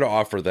they were to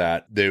offer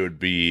that, they would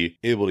be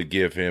able to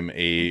give him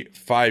a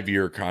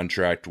 5-year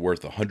contract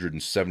worth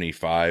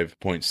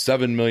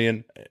 $175.7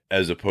 million,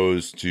 as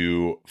opposed to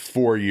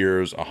 4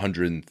 years,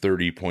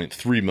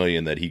 $130.3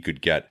 million that he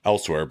could get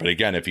elsewhere. But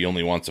again, if he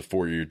only wants a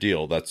 4-year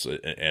deal,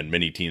 and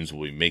many teams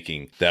will be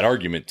making that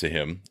argument to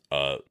him,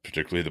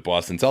 particularly the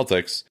Boston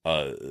Celtics,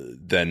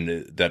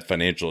 then that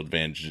financial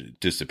advantage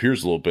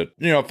disappears a little bit.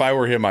 If I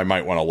were him, I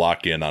might want to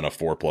lock in on a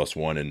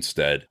 4+1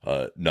 instead,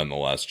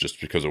 nonetheless,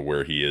 just because of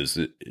where he is.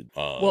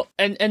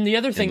 And the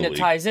other thing that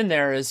ties in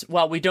there is,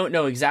 while we don't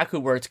know exactly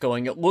where it's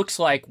going, it looks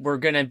like we're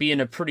going to be in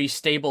a pretty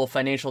stable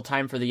financial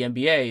time for the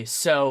NBA.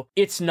 So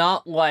it's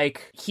not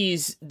like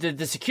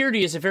the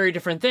security is a very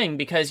different thing,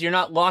 because you're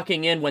not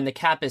locking in when the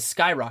cap is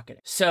skyrocketing.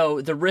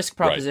 So the risk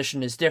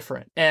proposition is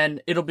different,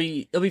 and it'll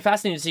be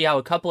fascinating to see how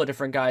a couple of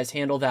different guys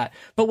handle that.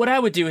 But what I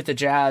would do with the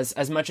Jazz,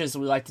 as much as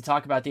we like to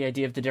talk about the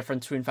idea of the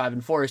difference between 5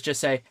 and 4, is just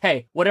say,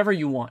 hey, whatever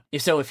you want.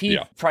 If he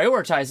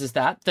prioritizes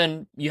that,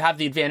 then you have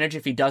the advantage.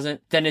 If he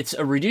doesn't, then it's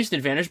a reduced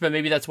advantage, but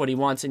maybe that's what he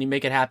wants, and you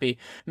make him happy.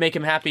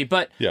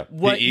 But yeah,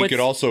 he could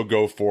also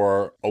go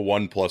for a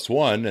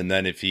 1+1, and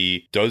then if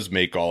he does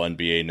make all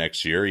NBA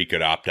next year, he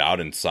could opt out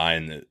and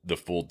sign the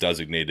full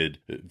designated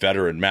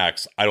veteran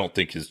max. I don't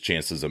think his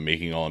chances of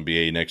making all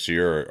NBA next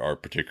year are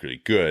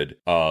particularly good.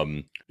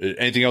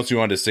 Anything else you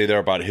wanted to say there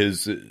about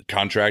his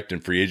contract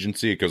and free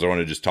agency? Because I want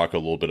to just talk a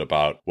little bit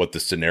about what the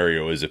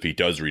scenario is if he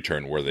does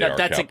return, where they are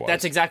cap-wise.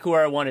 That's exactly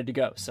where I wanted to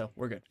go, so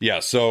we're good. Yeah,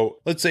 so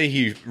let's say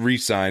he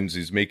re-signs.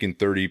 He's making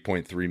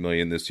 $30.3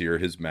 million this year,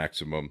 his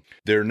maximum.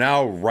 They're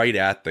now right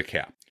at the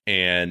cap.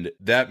 And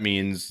that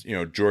means,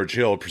 George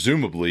Hill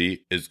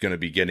presumably is going to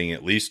be getting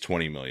at least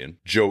 $20 million.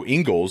 Joe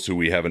Ingles, who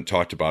we haven't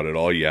talked about at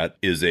all yet,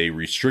 is a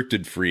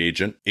restricted free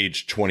agent,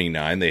 age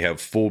 29. They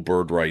have full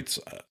bird rights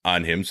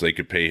on him, so they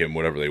could pay him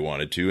whatever they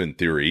wanted to, in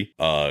theory.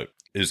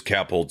 His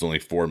cap holds only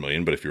 $4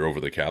 million, but if you're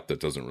over the cap, that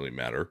doesn't really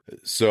matter.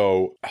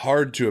 So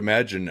hard to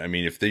imagine. I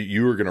mean, if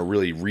you were going to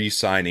really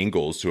re-sign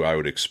Ingles, who I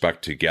would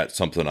expect to get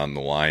something on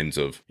the lines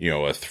of, a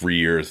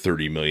 3-year,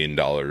 $30 million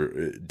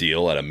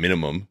deal at a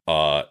minimum.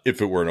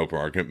 If it were an open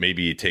market,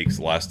 maybe it takes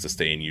less to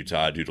stay in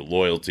Utah due to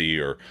loyalty,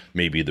 or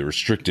maybe the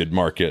restricted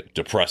market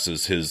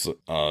depresses his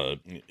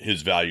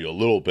value a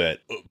little bit.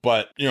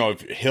 But,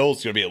 if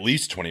Hill's going to be at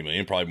least $20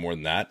 million, probably more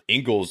than that.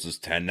 Ingles is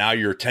 10. Now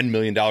you're $10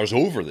 million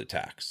over the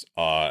tax.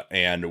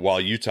 And while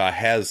Utah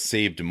has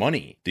saved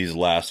money these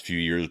last few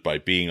years by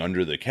being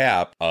under the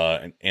cap,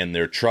 and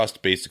their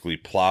trust basically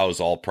plows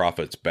all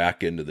profits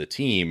back into the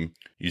team,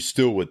 you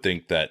still would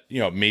think that,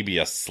 maybe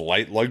a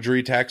slight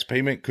luxury tax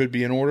payment could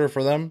be in order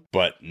for them,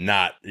 but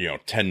not,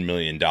 $10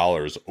 million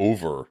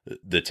over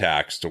the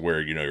tax to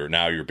where,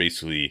 you're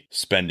basically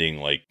spending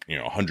like,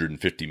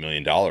 $150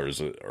 million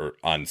or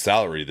on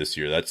salary this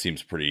year. That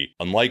seems pretty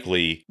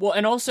unlikely. Well,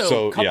 and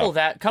also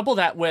couple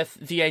that with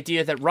the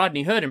idea that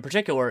Rodney Hood in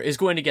particular is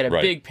going to get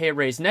a big pay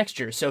raise next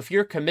year. So if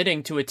you're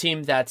committing to a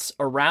team that's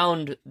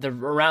around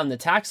the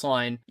tax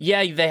line,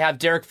 they have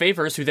Derek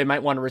Favors, who they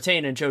might want to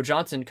retain, and Joe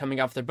Johnson coming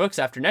off their books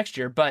after next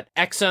year. But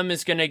Exum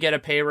is going to get a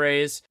pay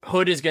raise.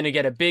 Hood is going to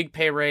get a big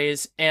pay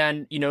raise.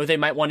 And, they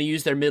might want to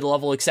use their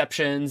mid-level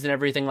exceptions and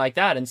everything like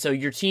that. And so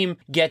your team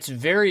gets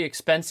very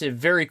expensive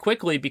very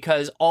quickly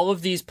because all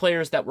of these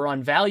players that were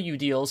on value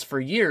deals for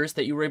years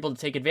that you were able to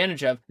take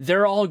advantage of,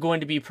 they're all going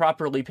to be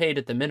properly paid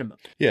at the minimum.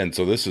 Yeah, and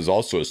so this is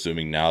also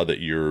assuming now that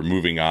you're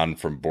moving on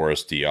from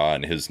Boris Diaw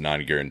and his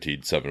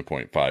non-guaranteed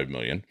 $7.5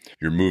 million.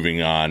 You're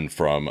moving on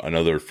from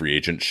another free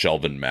agent,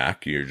 Shelvin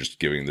Mack. You're just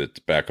giving the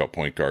backup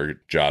point guard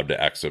job to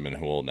Exum and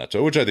Joel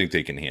Neto, which I think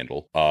they can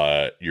handle.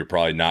 You're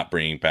probably not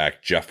bringing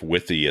back Jeff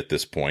Withey at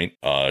this point,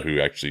 who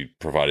actually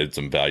provided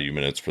some value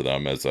minutes for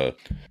them as a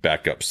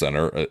backup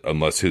center,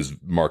 unless his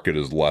market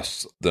is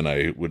less than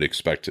I would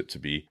expect it to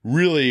be.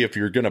 Really, if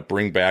you're going to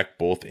bring back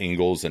both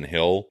Ingles and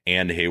Hill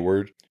and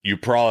Hayward, you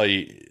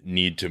probably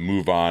need to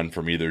move on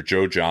from either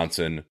Joe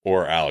Johnson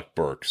or Alec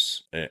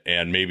Burks.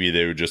 And maybe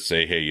they would just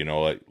say, hey,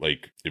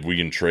 if we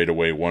can trade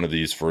away one of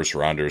these first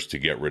rounders to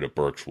get rid of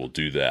Burks, we'll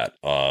do that.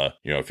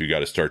 If you got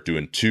to start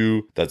doing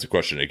two, that's a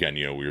question. Again,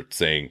 we were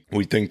saying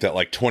we think that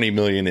like $20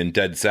 million in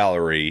dead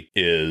salary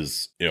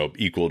is,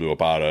 equal to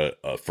about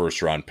a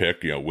first round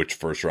pick. Which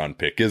first round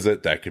pick is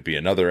it? That could be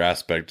another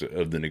aspect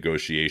of the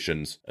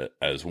negotiations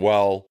as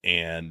well.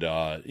 And,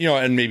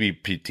 and maybe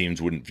teams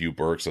wouldn't view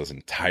Burks as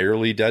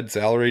entirely dead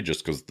salary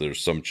just because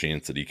there's some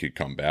chance that he could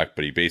come back,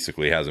 but he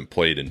basically hasn't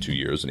played in 2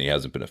 years and he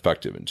hasn't been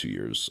effective in 2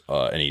 years.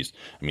 And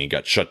he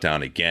got shut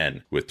down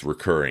again with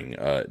recurring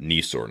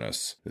knee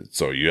soreness.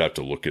 So you have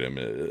to look at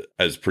him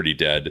as pretty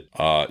dead.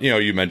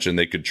 You mentioned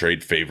they could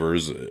trade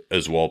Favors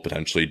as well,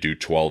 potentially do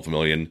 $12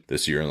 million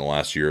this year in the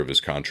last year of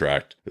his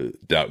contract.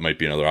 That might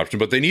be another option,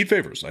 but they need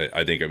Favors.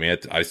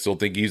 I still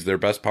think he's their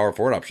best power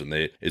forward option.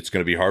 It's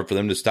going to be hard for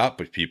them to stop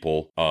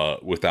people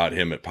without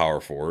him at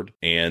power forward,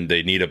 and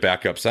they need a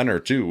backup center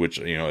too,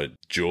 which,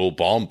 Joel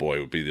Baumboy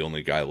would be the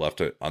only guy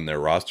left on their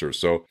roster.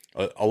 So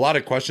a lot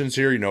of questions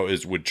here,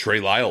 is would Trey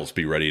Lyles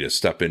be ready to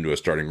step into a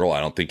starting role? I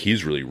don't think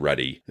he's really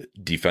ready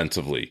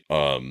defensively.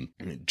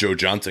 Joe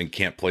Johnson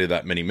can't play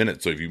that many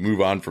minutes. So if you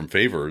move on from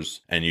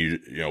Favors and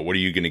what are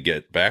you going to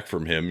get back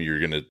from him? You're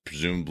going to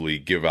presumably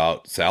give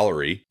out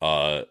salary,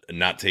 and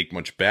not take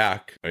much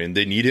back. I mean,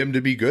 they need him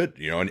to be good,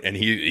 and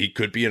he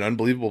could be an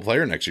unbelievable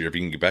player next year if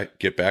he can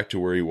get back to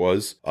where he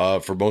was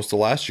for most of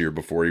last year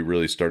before he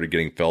really started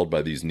getting felled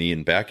by these knee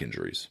and back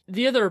injuries.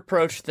 The other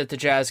approach that the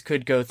Jazz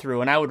could go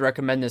through, and I would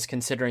recommend this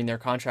considering their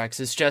contracts,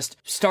 is just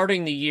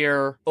starting the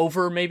year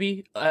over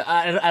maybe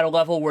at a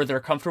level where they're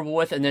comfortable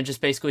with, and then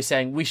just basically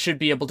saying we should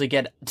be able to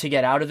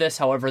get out of this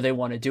however they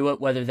want to do it,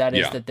 whether that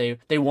is that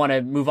they want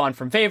to move on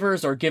from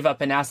Favors or give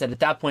up an asset at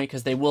that point,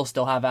 because they will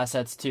still have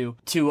assets to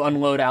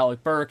unload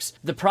Alec Burks.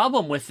 The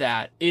problem with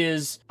that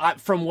is,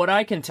 from what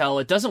I can tell,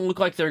 it doesn't look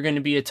like there are going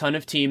to be a ton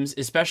of teams,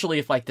 especially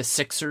if like the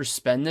Sixers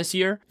spend this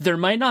year. There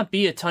might not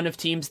be a ton of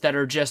teams that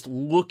are just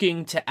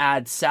looking to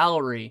add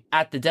salary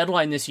at the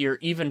deadline this year,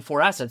 even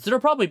for assets. There'll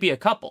probably be a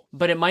couple,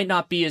 but it might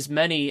not be as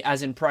many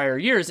as in prior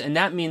years, and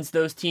that means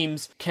those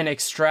teams can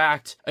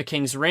extract a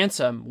king's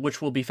ransom,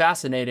 which will be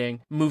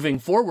fascinating moving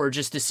forward,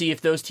 just to see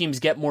if those teams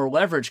get more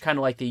leverage, kind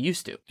of like they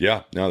used to.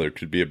 Yeah, no, there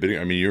could be a bit.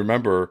 I mean, you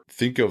remember,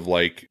 think of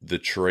like the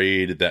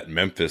trade that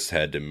Memphis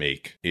had to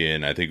make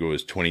in, I think it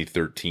was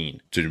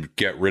 2013, to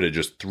get rid of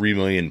just $3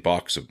 million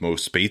of Mo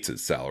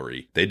Spates'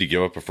 salary. They had to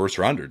give up a first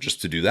rounder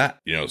just to do that.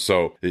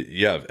 So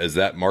yeah, as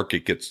that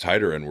market gets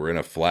tighter and we're in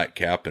a flat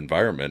cap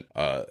environment,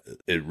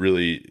 it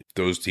really,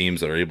 those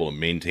teams that are able to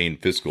maintain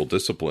fiscal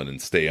discipline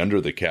and stay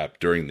under the cap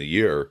during the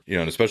year,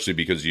 and especially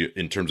because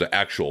in terms of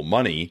actual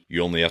money,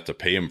 you only have to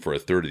pay him for a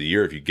third of the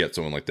year if you get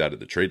someone like that at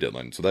the trade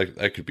deadline. So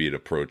that could be an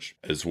approach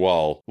as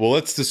well. Well,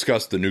 let's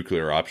discuss the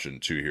nuclear option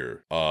too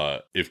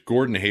here. If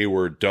Gordon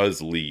Hayward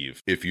does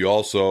leave, if you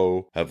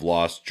also have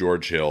lost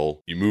George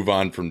Hill, you move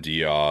on from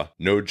Diaw,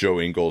 no Joe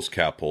Ingles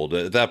cap hold.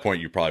 At that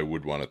point, you probably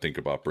would want to think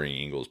about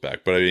bringing Ingles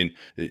back. But I mean,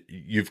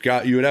 you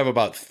would have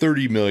about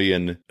 $30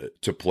 million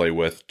to play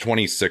with,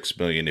 $26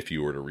 million if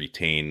you were to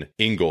retain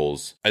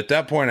Ingles. At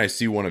that point, I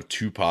see one of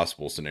two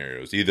possible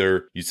scenarios.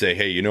 Either you say,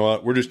 hey, you know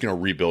what? We're just going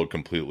to rebuild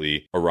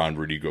completely around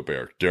Rudy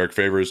Gobert. Derek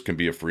Favors can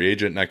be a free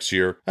agent next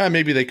year.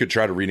 Maybe they could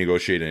try to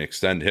renegotiate and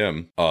extend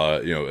him,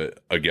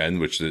 again,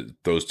 which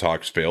those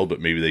talks failed,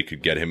 but maybe they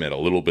could get him at a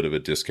little bit of a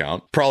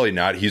discount. Probably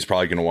not. He's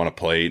probably going to want to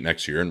play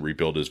next year and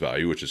rebuild his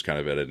value, which is kind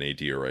of at an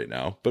nadir right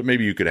now. But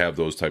maybe you could have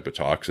those type of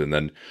talks, and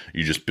then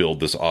you just build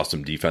this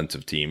awesome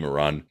defensive team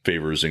around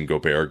Favors and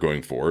Gobert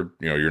going forward.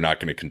 you're not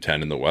going to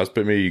contend in the West,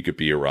 but maybe you could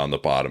be around the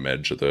bottom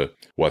edge of the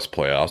West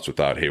playoffs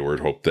without Hayward.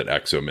 Hope that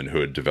Exum and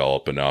Hood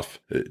develop enough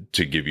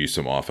to give you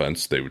some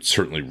offense. They would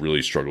certainly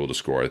really struggle to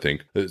score, I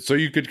think. So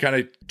you could kind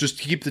of just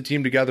keep the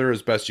team together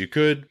as best you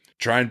could.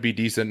 Try and be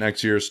decent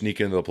next year,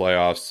 sneak into the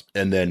playoffs,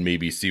 and then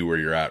maybe see where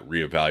you're at,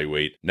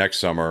 reevaluate next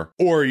summer.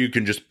 Or you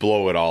can just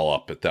blow it all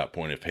up at that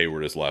point if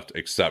Hayward is left,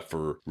 except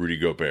for Rudy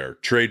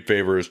Gobert. Trade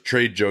Favors,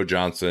 trade Joe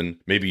Johnson.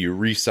 Maybe you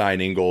re-sign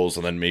Ingles,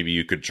 and then maybe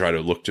you could try to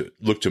look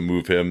to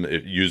move him,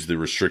 use the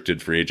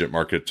restricted free agent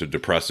market to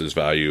depress his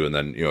value, and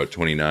then at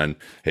 29,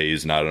 hey,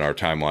 he's not in our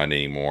timeline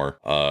anymore.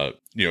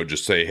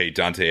 Just say, hey,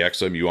 Dante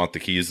Exum, you want the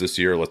keys this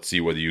year? Let's see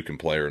whether you can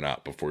play or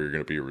not before you're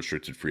going to be a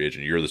restricted free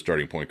agent. You're the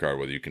starting point guard,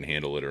 whether you can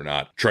handle it or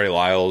not. Trey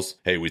Lyles,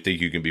 hey, we think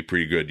you can be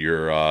pretty good.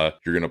 You're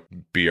going to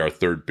be our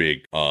third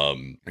big.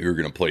 You're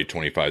going to play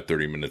 25,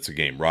 30 minutes a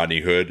game. Rodney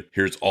Hood,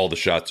 here's all the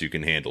shots you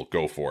can handle.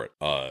 Go for it.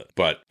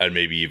 And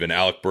maybe even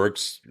Alec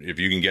Burks, if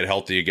you can get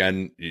healthy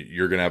again,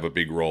 you're going to have a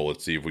big role.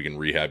 Let's see if we can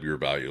rehab your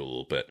value a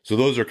little bit. So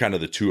those are kind of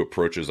the two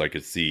approaches I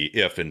could see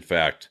if, in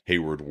fact,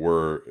 Hayward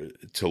were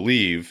to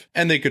leave,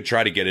 and they could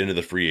try to get into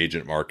the free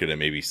agent market and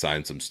maybe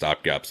sign some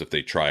stopgaps if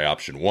they try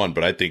option one.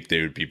 But I think they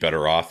would be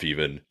better off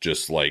even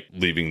just like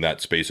leaving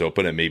that space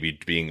open and maybe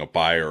being a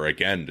buyer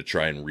again to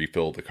try and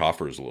refill the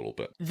coffers a little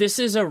bit. This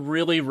is a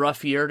really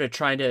rough year to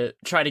try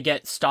to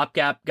get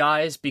stopgap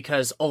guys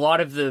because a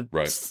lot of the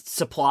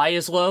supply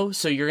is low.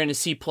 So you're going to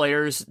see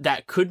players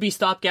that could be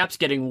stopgaps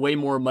getting way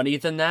more money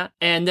than that.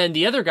 And then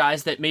the other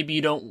guys that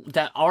maybe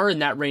that are in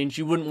that range,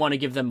 you wouldn't want to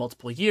give them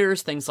multiple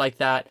years, things like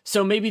that.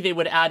 So maybe they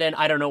would add in,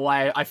 I don't know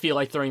why I feel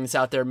like throwing this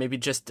out there, maybe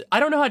just,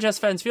 I don't know how Jets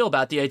fans feel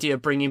about the idea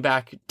of bringing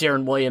back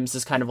Darren Williams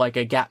as kind of like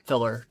a gap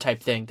filler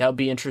type thing. That would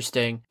be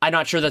interesting. I'm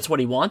not sure that's what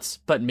he wants,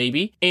 but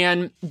maybe.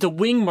 And the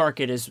wing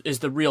market is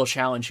the real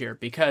challenge here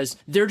because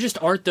there just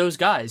aren't those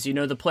guys,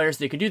 the players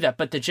that could do that.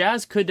 But the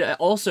Jazz could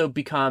also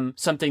become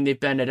something they've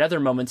been at other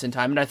moments in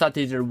time. And I thought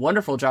they did a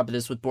wonderful job of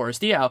this with Boris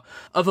Diaw,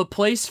 of a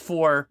place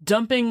for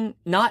dumping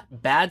not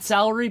bad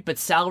salary, but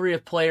salary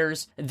of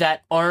players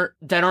that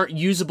aren't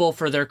usable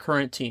for their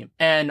current team.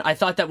 And I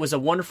thought that was a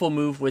wonderful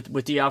move with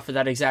Diaw for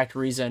that exact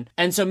reason.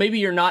 And so maybe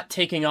you're not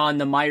taking on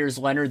the Myers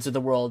Leonards of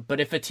the world, but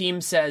if a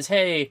team says,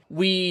 hey,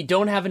 we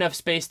don't have enough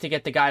space to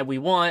get the guy we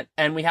want,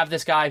 and we have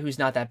this guy who's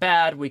not that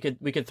bad, we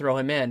could throw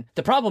him in.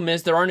 The problem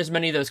is there aren't as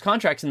many of those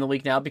contracts in the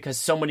league now because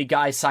so many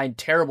guys signed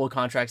terrible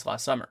contracts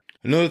last summer.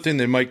 Another thing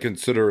they might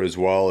consider as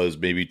well is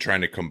maybe trying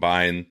to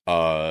combine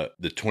the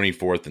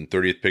 24th and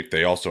 30th pick.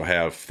 They also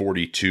have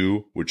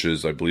 42, which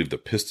is, I believe, the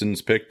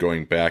Pistons pick,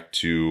 going back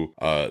to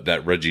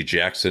that Reggie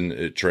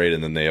Jackson trade,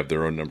 and then they have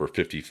their own number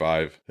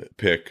 55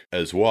 pick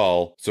as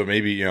well. So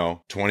maybe,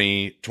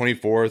 20,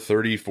 24,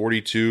 30,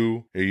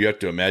 42. You have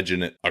to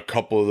imagine a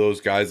couple of those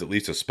guys, at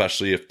least,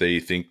 especially if they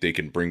think they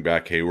can bring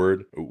back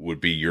Hayward,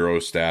 would be Euro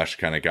stash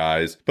kind of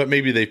guys. But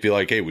maybe they feel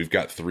like, hey, we've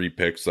got 3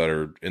 picks that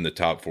are in the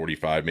top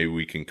 45. Maybe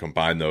we can combine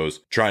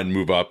those, try and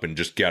move up and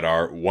just get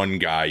our one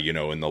guy,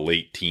 in the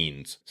late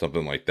teens,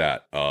 something like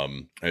that.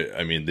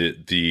 I mean,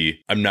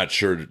 I'm not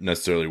sure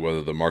necessarily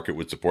whether the market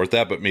would support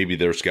that, but maybe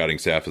their scouting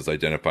staff has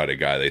identified a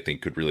guy they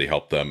think could really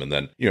help them. And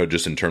then,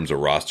 just in terms of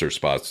roster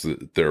spots,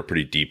 they're a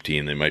pretty deep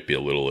team. They might be a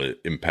little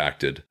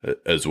impacted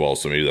as well.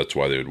 So maybe that's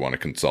why they would want to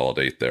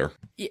consolidate there.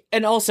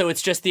 And also,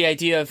 it's just the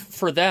idea of,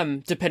 for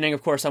them, depending,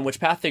 of course, on which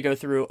path they go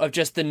through, of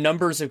just the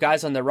numbers of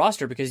guys on their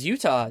roster, because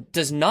Utah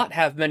does not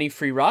have many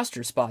free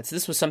roster spots.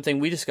 This was something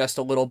we discussed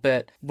a little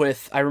bit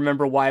with, I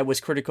remember why I was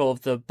critical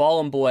of the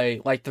Ballin boy,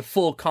 like the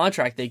full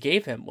contract they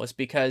gave him was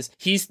because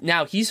he's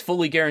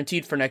fully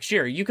guaranteed for next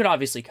year. You could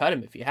obviously cut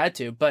him if you had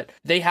to, but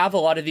they have a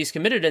lot of these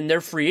committed, and their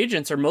free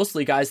agents are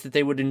mostly guys that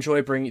they would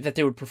that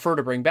they would prefer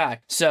to bring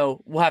back.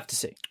 So we'll have to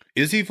see.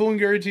 Is he fully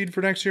guaranteed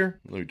for next year?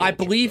 I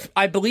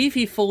believe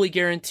he fully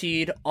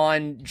guaranteed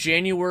on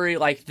January.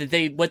 Like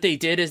what they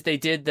did is they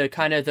did the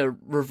kind of the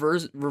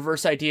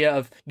reverse idea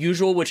of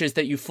usual, which is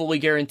that you fully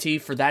guarantee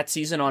for that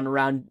season on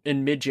around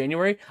in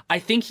mid-January. I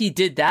think he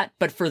did that,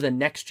 but for the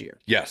next year.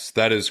 Yes,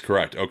 that is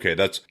correct. Okay,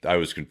 I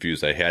was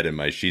confused. I had in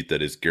my sheet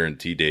that his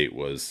guarantee date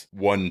was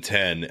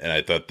 1/10, and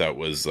I thought that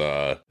was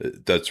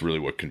that's really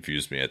what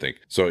confused me, I think.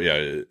 So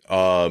yeah,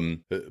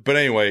 but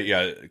anyway,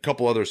 yeah, a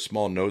couple other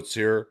small notes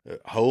here.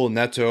 Raul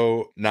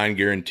Neto,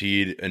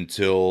 non-guaranteed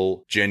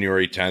until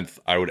January 10th.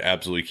 I would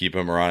absolutely keep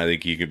him around. I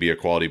think he could be a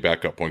quality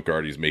backup point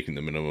guard. He's making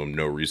the minimum.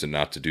 No reason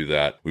not to do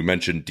that. We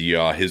mentioned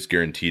Diaw, his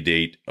guarantee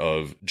date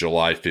of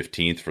July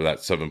 15th for that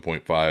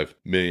 $7.5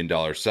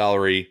 million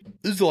salary.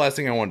 This is the last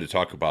thing I wanted to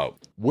talk about.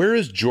 Where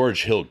is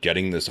George Hill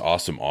getting this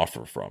awesome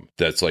offer from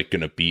that's like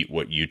going to beat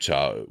what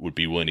Utah would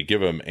be willing to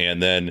give him?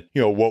 And then,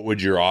 what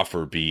would your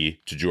offer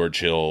be to George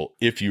Hill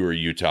if you were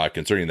Utah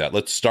concerning that?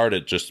 Let's start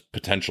at just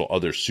potential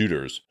other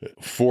suitors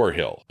for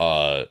Hill.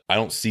 I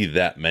don't see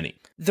that many.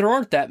 there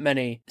aren't that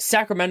many.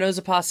 Sacramento's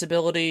a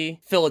possibility.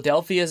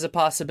 Philadelphia is a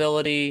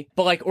possibility.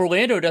 But like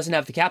Orlando doesn't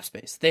have the cap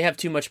space. They have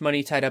too much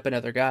money tied up in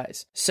other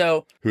guys.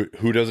 So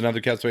who doesn't have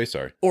the cap space?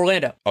 Sorry.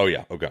 Orlando. Oh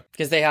yeah, okay.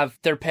 Because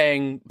they're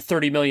paying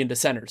 $30 million to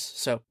centers,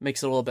 so it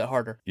makes it a little bit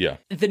harder. Yeah.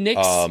 The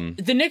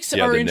Knicks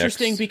are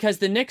interesting because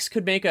the Knicks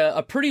could make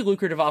a pretty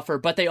lucrative offer,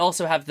 but they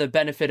also have the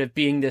benefit of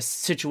being this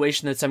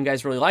situation that some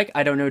guys really like.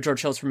 I don't know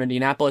George Hill's from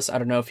Indianapolis. I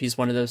don't know if he's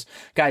one of those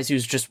guys who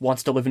just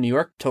wants to live in New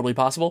York. Totally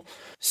possible.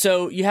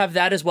 So you have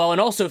that as well.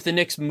 And also if the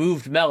Knicks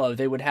moved Melo,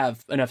 they would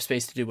have enough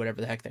space to do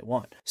whatever the heck they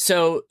want.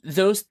 So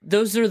those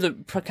are the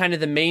kind of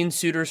the main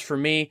suitors for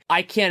me.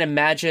 I can't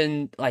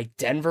imagine like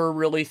Denver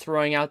really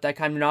throwing out that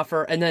kind of an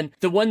offer. And then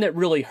the one that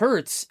really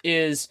hurts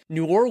is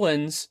New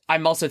Orleans.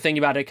 I'm also thinking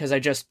about it because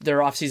their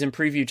offseason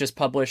preview just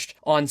published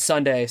on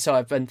Sunday. So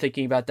I've been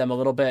thinking about them a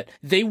little bit.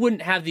 They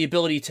wouldn't have the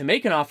ability to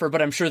make an offer,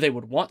 but I'm sure they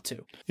would want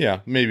to. Yeah,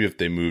 maybe if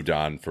they moved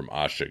on from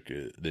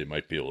Ashik, they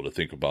might be able to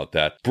think about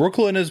that.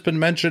 Brooklyn has been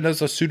mentioned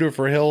as a suitor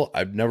for Hill.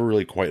 I've never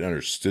really quite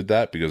understood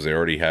that because they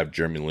already have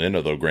Jeremy Lin,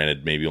 although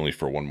granted maybe only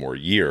for one more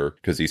year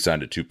because he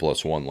signed a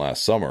 2+1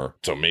 last summer.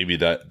 So maybe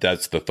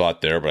that's the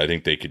thought there, but I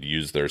think they could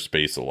use their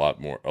space a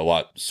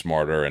lot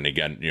smarter. And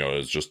again,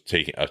 it's just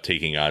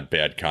taking on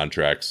bad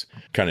contracts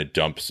kind of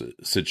dumps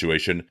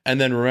situation. And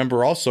then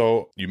remember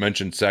also, you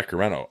mentioned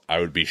Sacramento. I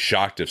would be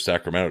shocked if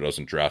Sacramento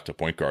doesn't draft a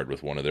point guard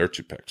with one of their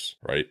 2 picks,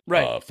 right?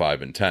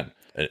 5 and 10.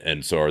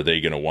 And so are they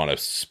going to want to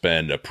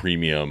spend a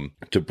premium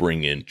to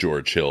bring in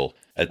George Hill?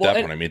 At that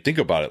point, I mean, think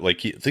about it. Like,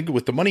 think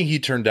with the money he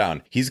turned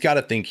down, he's got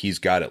to think he's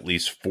got at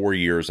least 4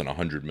 years and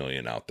 $100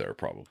 million out there,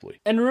 probably.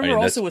 And remember,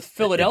 also with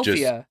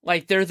Philadelphia,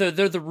 like they're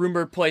the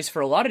rumored place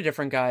for a lot of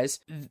different guys.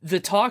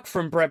 The talk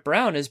from Brett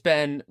Brown has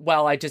been,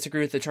 while I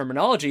disagree with the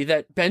terminology,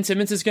 that Ben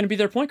Simmons is going to be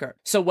their point guard.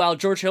 So while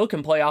George Hill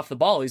can play off the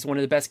ball, he's one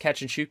of the best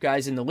catch and shoot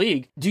guys in the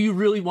league. Do you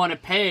really want to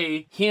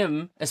pay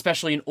him,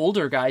 especially an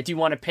older guy? Do you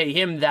want to pay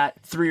him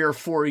that 3 or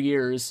 4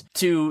 years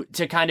to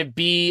kind of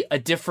be a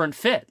different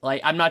fit?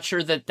 Like, I'm not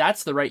sure that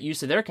that's the right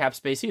use of their cap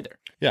space either.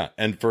 Yeah,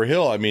 and for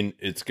Hill, I mean,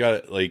 it's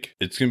going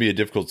to be a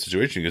difficult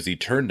situation because he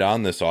turned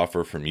down this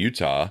offer from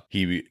Utah.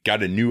 He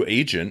got a new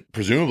agent,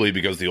 presumably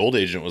because the old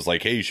agent was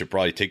like, "Hey, you should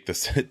probably take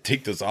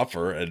this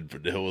offer," and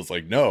Hill was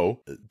like,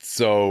 "No."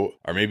 So,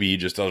 or maybe he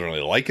just doesn't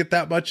really like it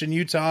that much in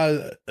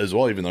Utah as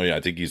well. Even though,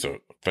 I think he's a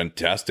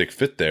fantastic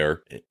fit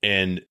there.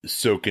 And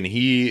so, can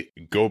he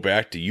go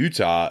back to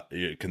Utah?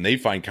 Can they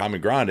find common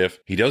ground if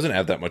he doesn't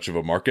have that much of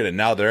a market? And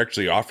now they're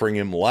actually offering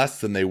him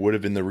less than they would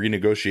have in the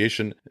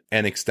renegotiation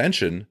and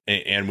extension.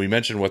 And we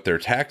mentioned what their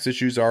tax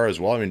issues are as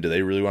well. I mean, do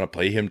they really want to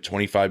pay him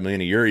 $25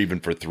 million a year, even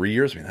for 3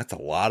 years? I mean, that's a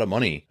lot of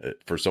money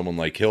for someone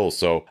like Hill.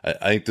 So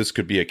I think this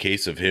could be a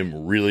case of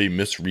him really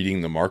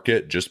misreading the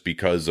market just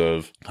because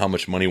of how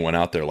much money went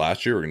out there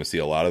last year. We're going to see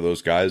a lot of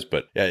those guys,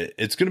 but yeah,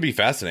 it's going to be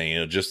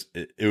fascinating.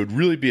 It would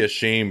really be a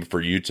shame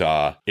for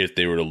Utah if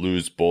they were to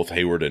lose both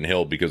Hayward and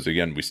Hill, because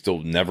again, we still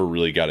never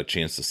really got a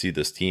chance to see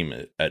this team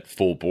at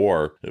full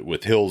bore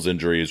with Hill's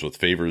injuries, with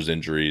Favors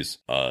injuries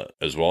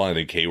as well. I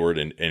think Hayward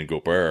and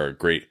Gobert are a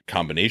great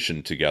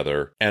combination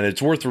together. And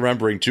it's worth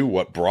remembering too,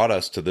 what brought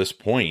us to this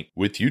point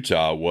with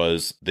Utah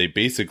was they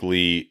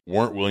basically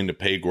weren't willing to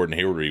pay Gordon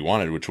Hayward what he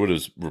wanted, which would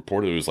have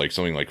reported was like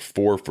something like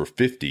 4 for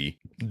 $50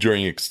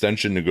 during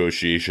extension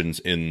negotiations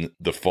in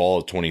the fall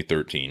of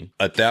 2013.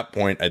 At that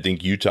point, I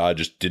think Utah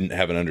just didn't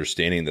have an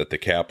understanding that the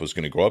cap was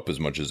going to go up as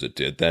much as it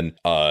did. Then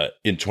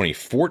in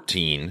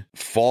 2014,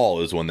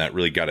 fall is when that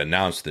really got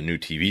announced, the new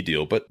TV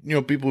deal. But,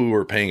 people who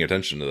were paying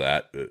attention to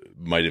that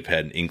might have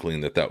had an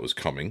inkling that was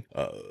coming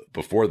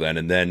before then.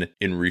 And then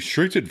in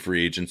restricted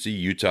free agency,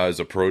 Utah's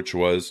approach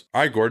was,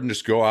 all right, Gordon,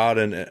 just go out.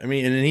 And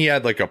he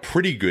had like a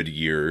pretty good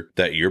year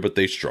that year, but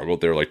they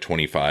struggled. They were like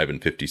 25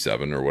 and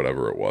 57 or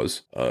whatever it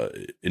was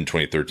in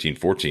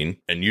 2013-14.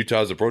 And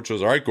Utah's approach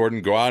was, all right,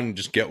 Gordon, go out and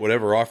just get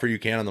whatever offer you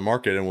can on the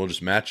market and we'll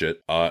just match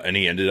it. And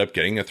he ended up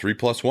getting a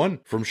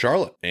 3+1 from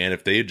Charlotte. And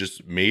if they had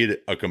just made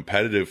a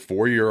competitive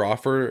 4-year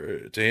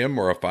offer to him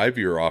or a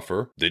 5-year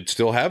offer, they'd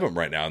still have him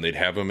right now and they'd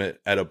have him at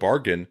a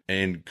bargain.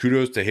 And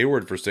kudos to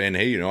Hayward for saying,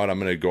 hey, you know what, I'm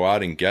going to go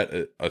out and get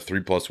a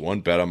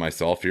 3+1 bet on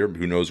myself here.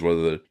 Who knows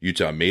whether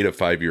Utah made a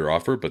 5-year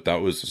offer, but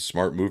that was a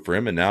smart move for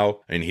him. And now,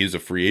 he's a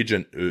free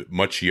agent,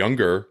 much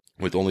younger,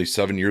 with only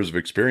 7 years of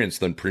experience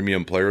than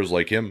premium players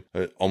like him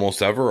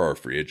almost ever are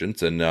free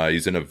agents. And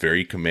he's in a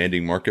very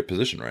commanding market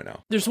position right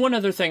now. There's one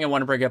other thing I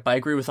want to bring up. I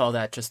agree with all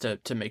that, just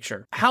to make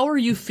sure. How are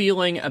you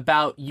feeling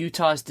about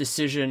Utah's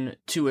decision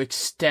to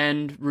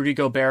extend Rudy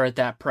Gobert at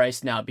that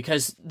price now?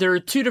 Because there are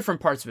two different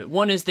parts of it.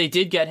 One is they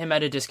did get him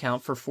at a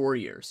discount for 4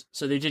 years.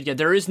 So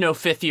there is no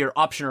 5th-year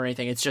option or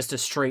anything. It's just a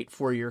straight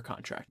 4-year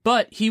contract.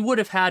 But he would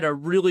have had a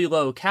really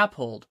low cap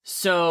hold.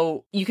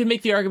 So you can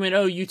make the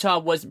argument, Utah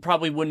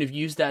probably wouldn't have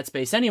used that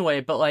space anyway,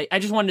 but I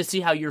just wanted to see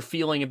how you're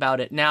feeling about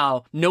it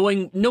now,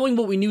 knowing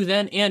what we knew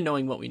then and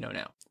knowing what we know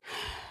now.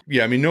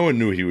 Yeah, I mean, no one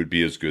knew he would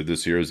be as good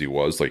this year as he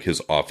was. Like, his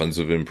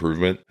offensive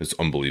improvement is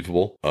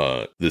unbelievable.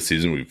 This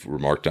season, we've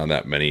remarked on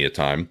that many a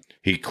time.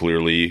 He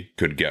clearly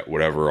could get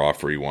whatever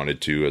offer he wanted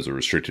to as a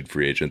restricted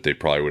free agent. They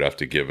probably would have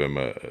to give him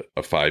a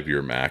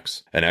 5-year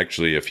max. And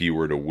actually, if he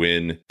were to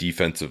win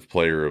Defensive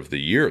Player of the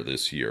Year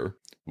this year,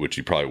 which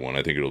he probably won't,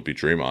 I think it'll be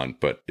Draymond.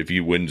 But if he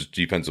wins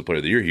Defensive Player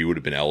of the Year, he would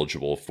have been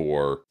eligible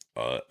for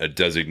a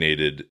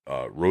designated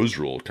Rose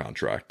Rule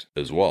contract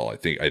as well. I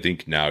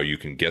think now you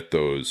can get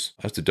those.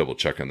 I have to double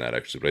check on that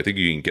actually, but I think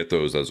you can get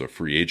those as a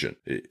free agent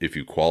if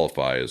you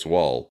qualify as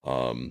well.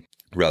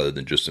 Rather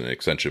than just an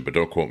extension, but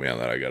don't quote me on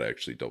that. I got to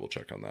actually double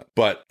check on that.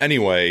 But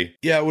anyway,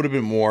 yeah, it would have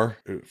been more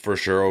for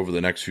sure over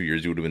the next few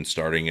years. You would have been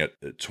starting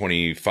at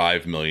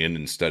 25 million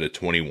instead of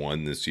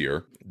 21 this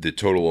year. The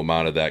total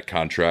amount of that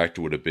contract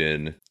would have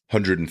been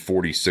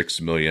 146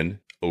 million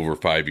over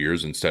 5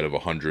 years instead of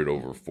 100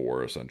 over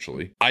 4,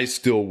 essentially. I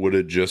still would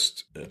have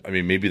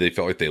maybe they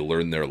felt like they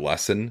learned their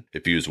lesson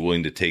if he was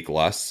willing to take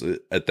less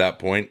at that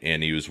point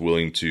and he was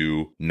willing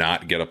to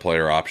not get a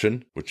player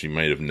option, which he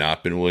might have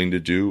not been willing to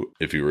do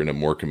if he were in a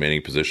more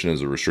commanding position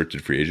as a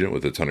restricted free agent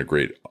with a ton of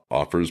great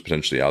offers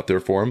potentially out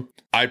there for him.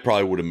 I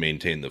probably would have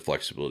maintained the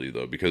flexibility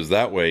though, because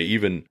that way,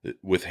 even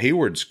with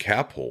Hayward's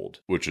cap hold,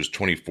 which was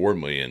 24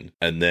 million,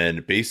 and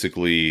then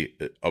basically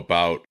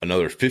about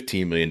another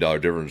 $15 million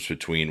difference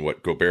between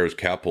what Gobert's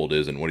cap hold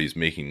is and what he's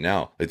making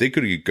now, like they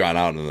could have gone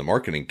out in the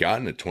market and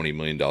gotten a $20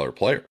 million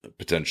player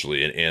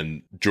potentially,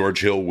 and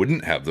George Hill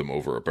wouldn't have them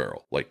over a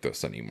barrel like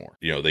this anymore.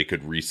 You know, they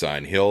could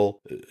re-sign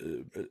Hill.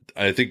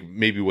 I think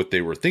maybe what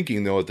they were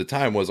thinking though at the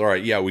time was, all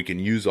right, yeah, we can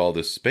use all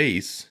this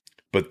space.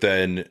 But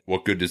then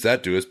what good does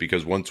that do us?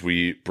 Because once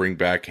we bring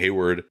back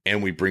Hayward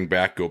and we bring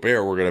back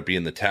Gobert, we're going to be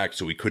in the tax,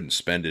 so we couldn't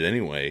spend it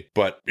anyway.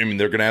 But, I mean,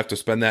 they're going to have to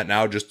spend that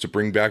now just to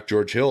bring back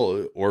George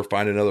Hill or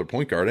find another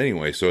point guard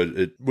anyway. So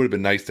it would have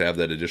been nice to have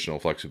that additional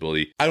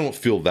flexibility. I don't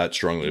feel that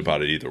strongly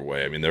about it either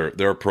way. I mean,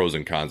 there are pros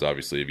and cons,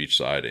 obviously, of each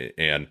side.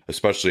 And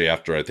especially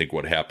after, I think,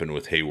 what happened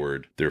with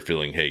Hayward, they're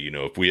feeling, hey, you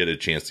know, if we had a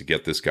chance to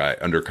get this guy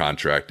under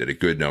contract at a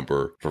good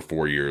number for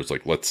 4 years,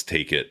 like, let's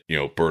take it. You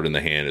know, bird in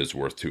the hand is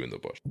worth two in the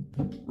bush.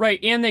 Right,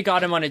 and they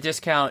got him on a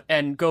discount,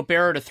 and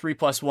Gobert at a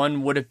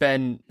 3+1 would have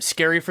been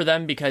scary for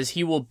them because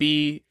he will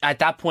be, at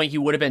that point, he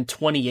would have been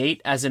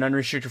 28 as an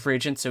unrestricted free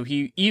agent, so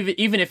he,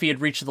 even if he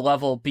had reached the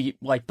level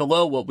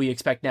below what we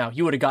expect now,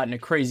 he would have gotten a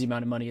crazy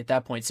amount of money at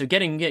that point. So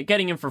getting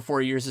him for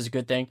 4 years is a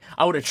good thing.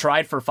 I would have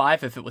tried for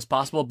 5 if it was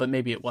possible, but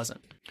maybe it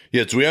wasn't.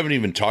 Yeah, so we haven't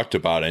even talked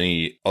about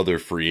any other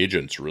free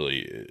agents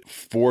really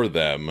for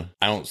them.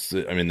 I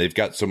mean, they've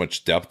got so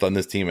much depth on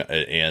this team,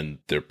 and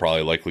they're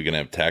probably likely going to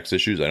have tax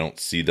issues. I don't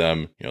see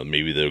them, you know,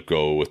 maybe they'll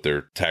go with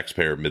their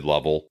taxpayer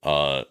mid-level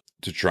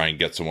to try and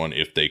get someone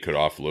if they could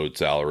offload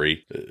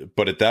salary.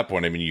 But at that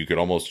point, I mean, you could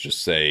almost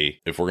just say,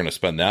 if we're going to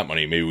spend that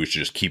money, maybe we should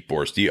just keep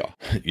Boris Diaw,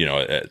 you know,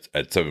 at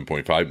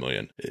 7.5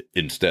 million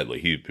instead.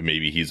 Like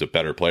maybe he's a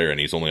better player and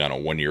he's only on a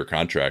 1-year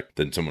contract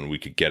than someone we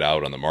could get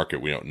out on the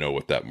market. We don't know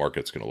what that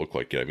market's going to look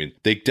like yet. I mean,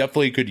 they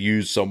definitely could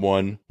use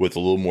someone with a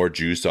little more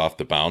juice off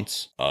the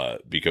bounce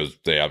because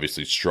they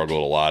obviously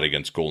struggled a lot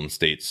against Golden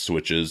State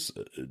switches,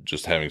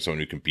 just having someone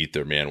who can beat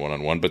their man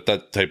one-on-one. But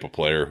that type of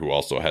player who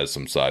also has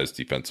some size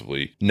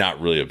defensively, not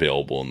really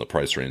available in the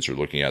price range they're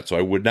looking at. So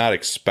I would not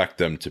expect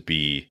them to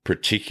be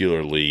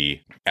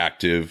particularly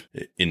active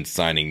in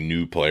signing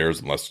new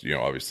players unless, you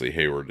know, obviously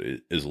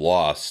Hayward is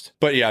lost.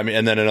 But yeah, I mean,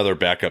 and then another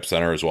backup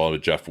center as well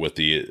with Jeff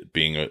Withey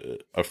being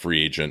a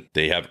free agent.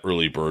 They have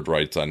early bird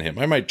rights on him.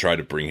 I might try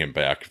to bring him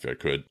back if I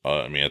could.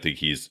 I mean, I think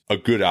he's a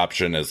good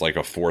option as like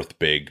a fourth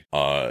big,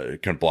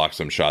 can block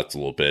some shots a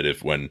little bit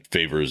if when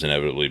Favors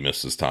inevitably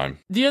misses time.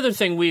 The other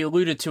thing, we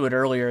alluded to it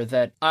earlier,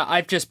 that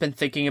I've just been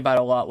thinking about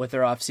a lot with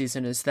their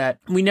offseason is that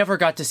we never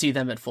got to see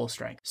them at full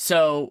strength.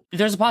 So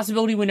there's a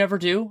possibility we never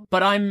do,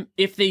 but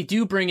if they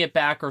do bring it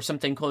back or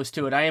something close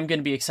to it, I am going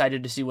to be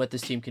excited to see what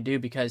this team can do,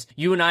 because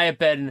you and I have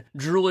been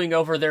drooling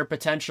over their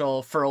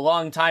potential for a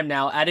long time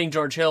now. Adding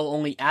George Hill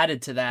only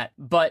added to that,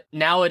 but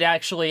now it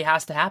actually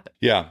has to happen.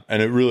 Yeah,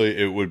 and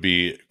it would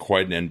be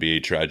quite an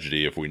NBA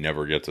tragedy if we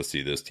never get to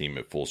see this team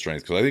at full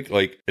strength, because I think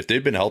like if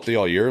they've been healthy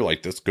all year,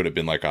 like this could have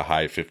been like a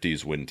high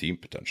 50s win team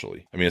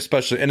potentially. I mean,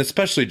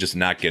 especially just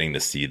not getting to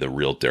see the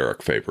real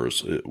Derek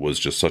Favors was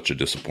just such a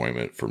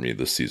disappointment for me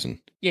this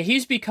season. Yeah,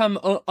 he's become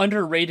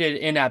underrated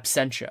in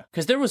absentia,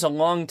 because there was a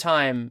long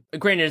time.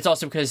 Granted, it's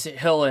also because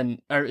Hayward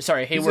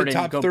he's a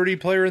top 30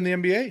 player in the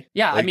NBA.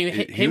 Yeah, like, I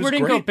mean, Hayward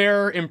and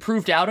Gobert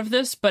improved out of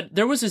this, but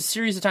there was a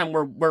series of time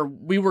where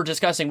we were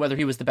discussing whether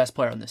he was the best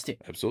player on this team.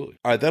 Absolutely.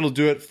 All right, that'll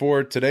do it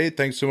for today.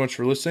 Thanks so much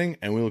for listening,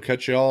 and we will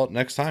catch you all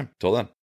next time. Till then.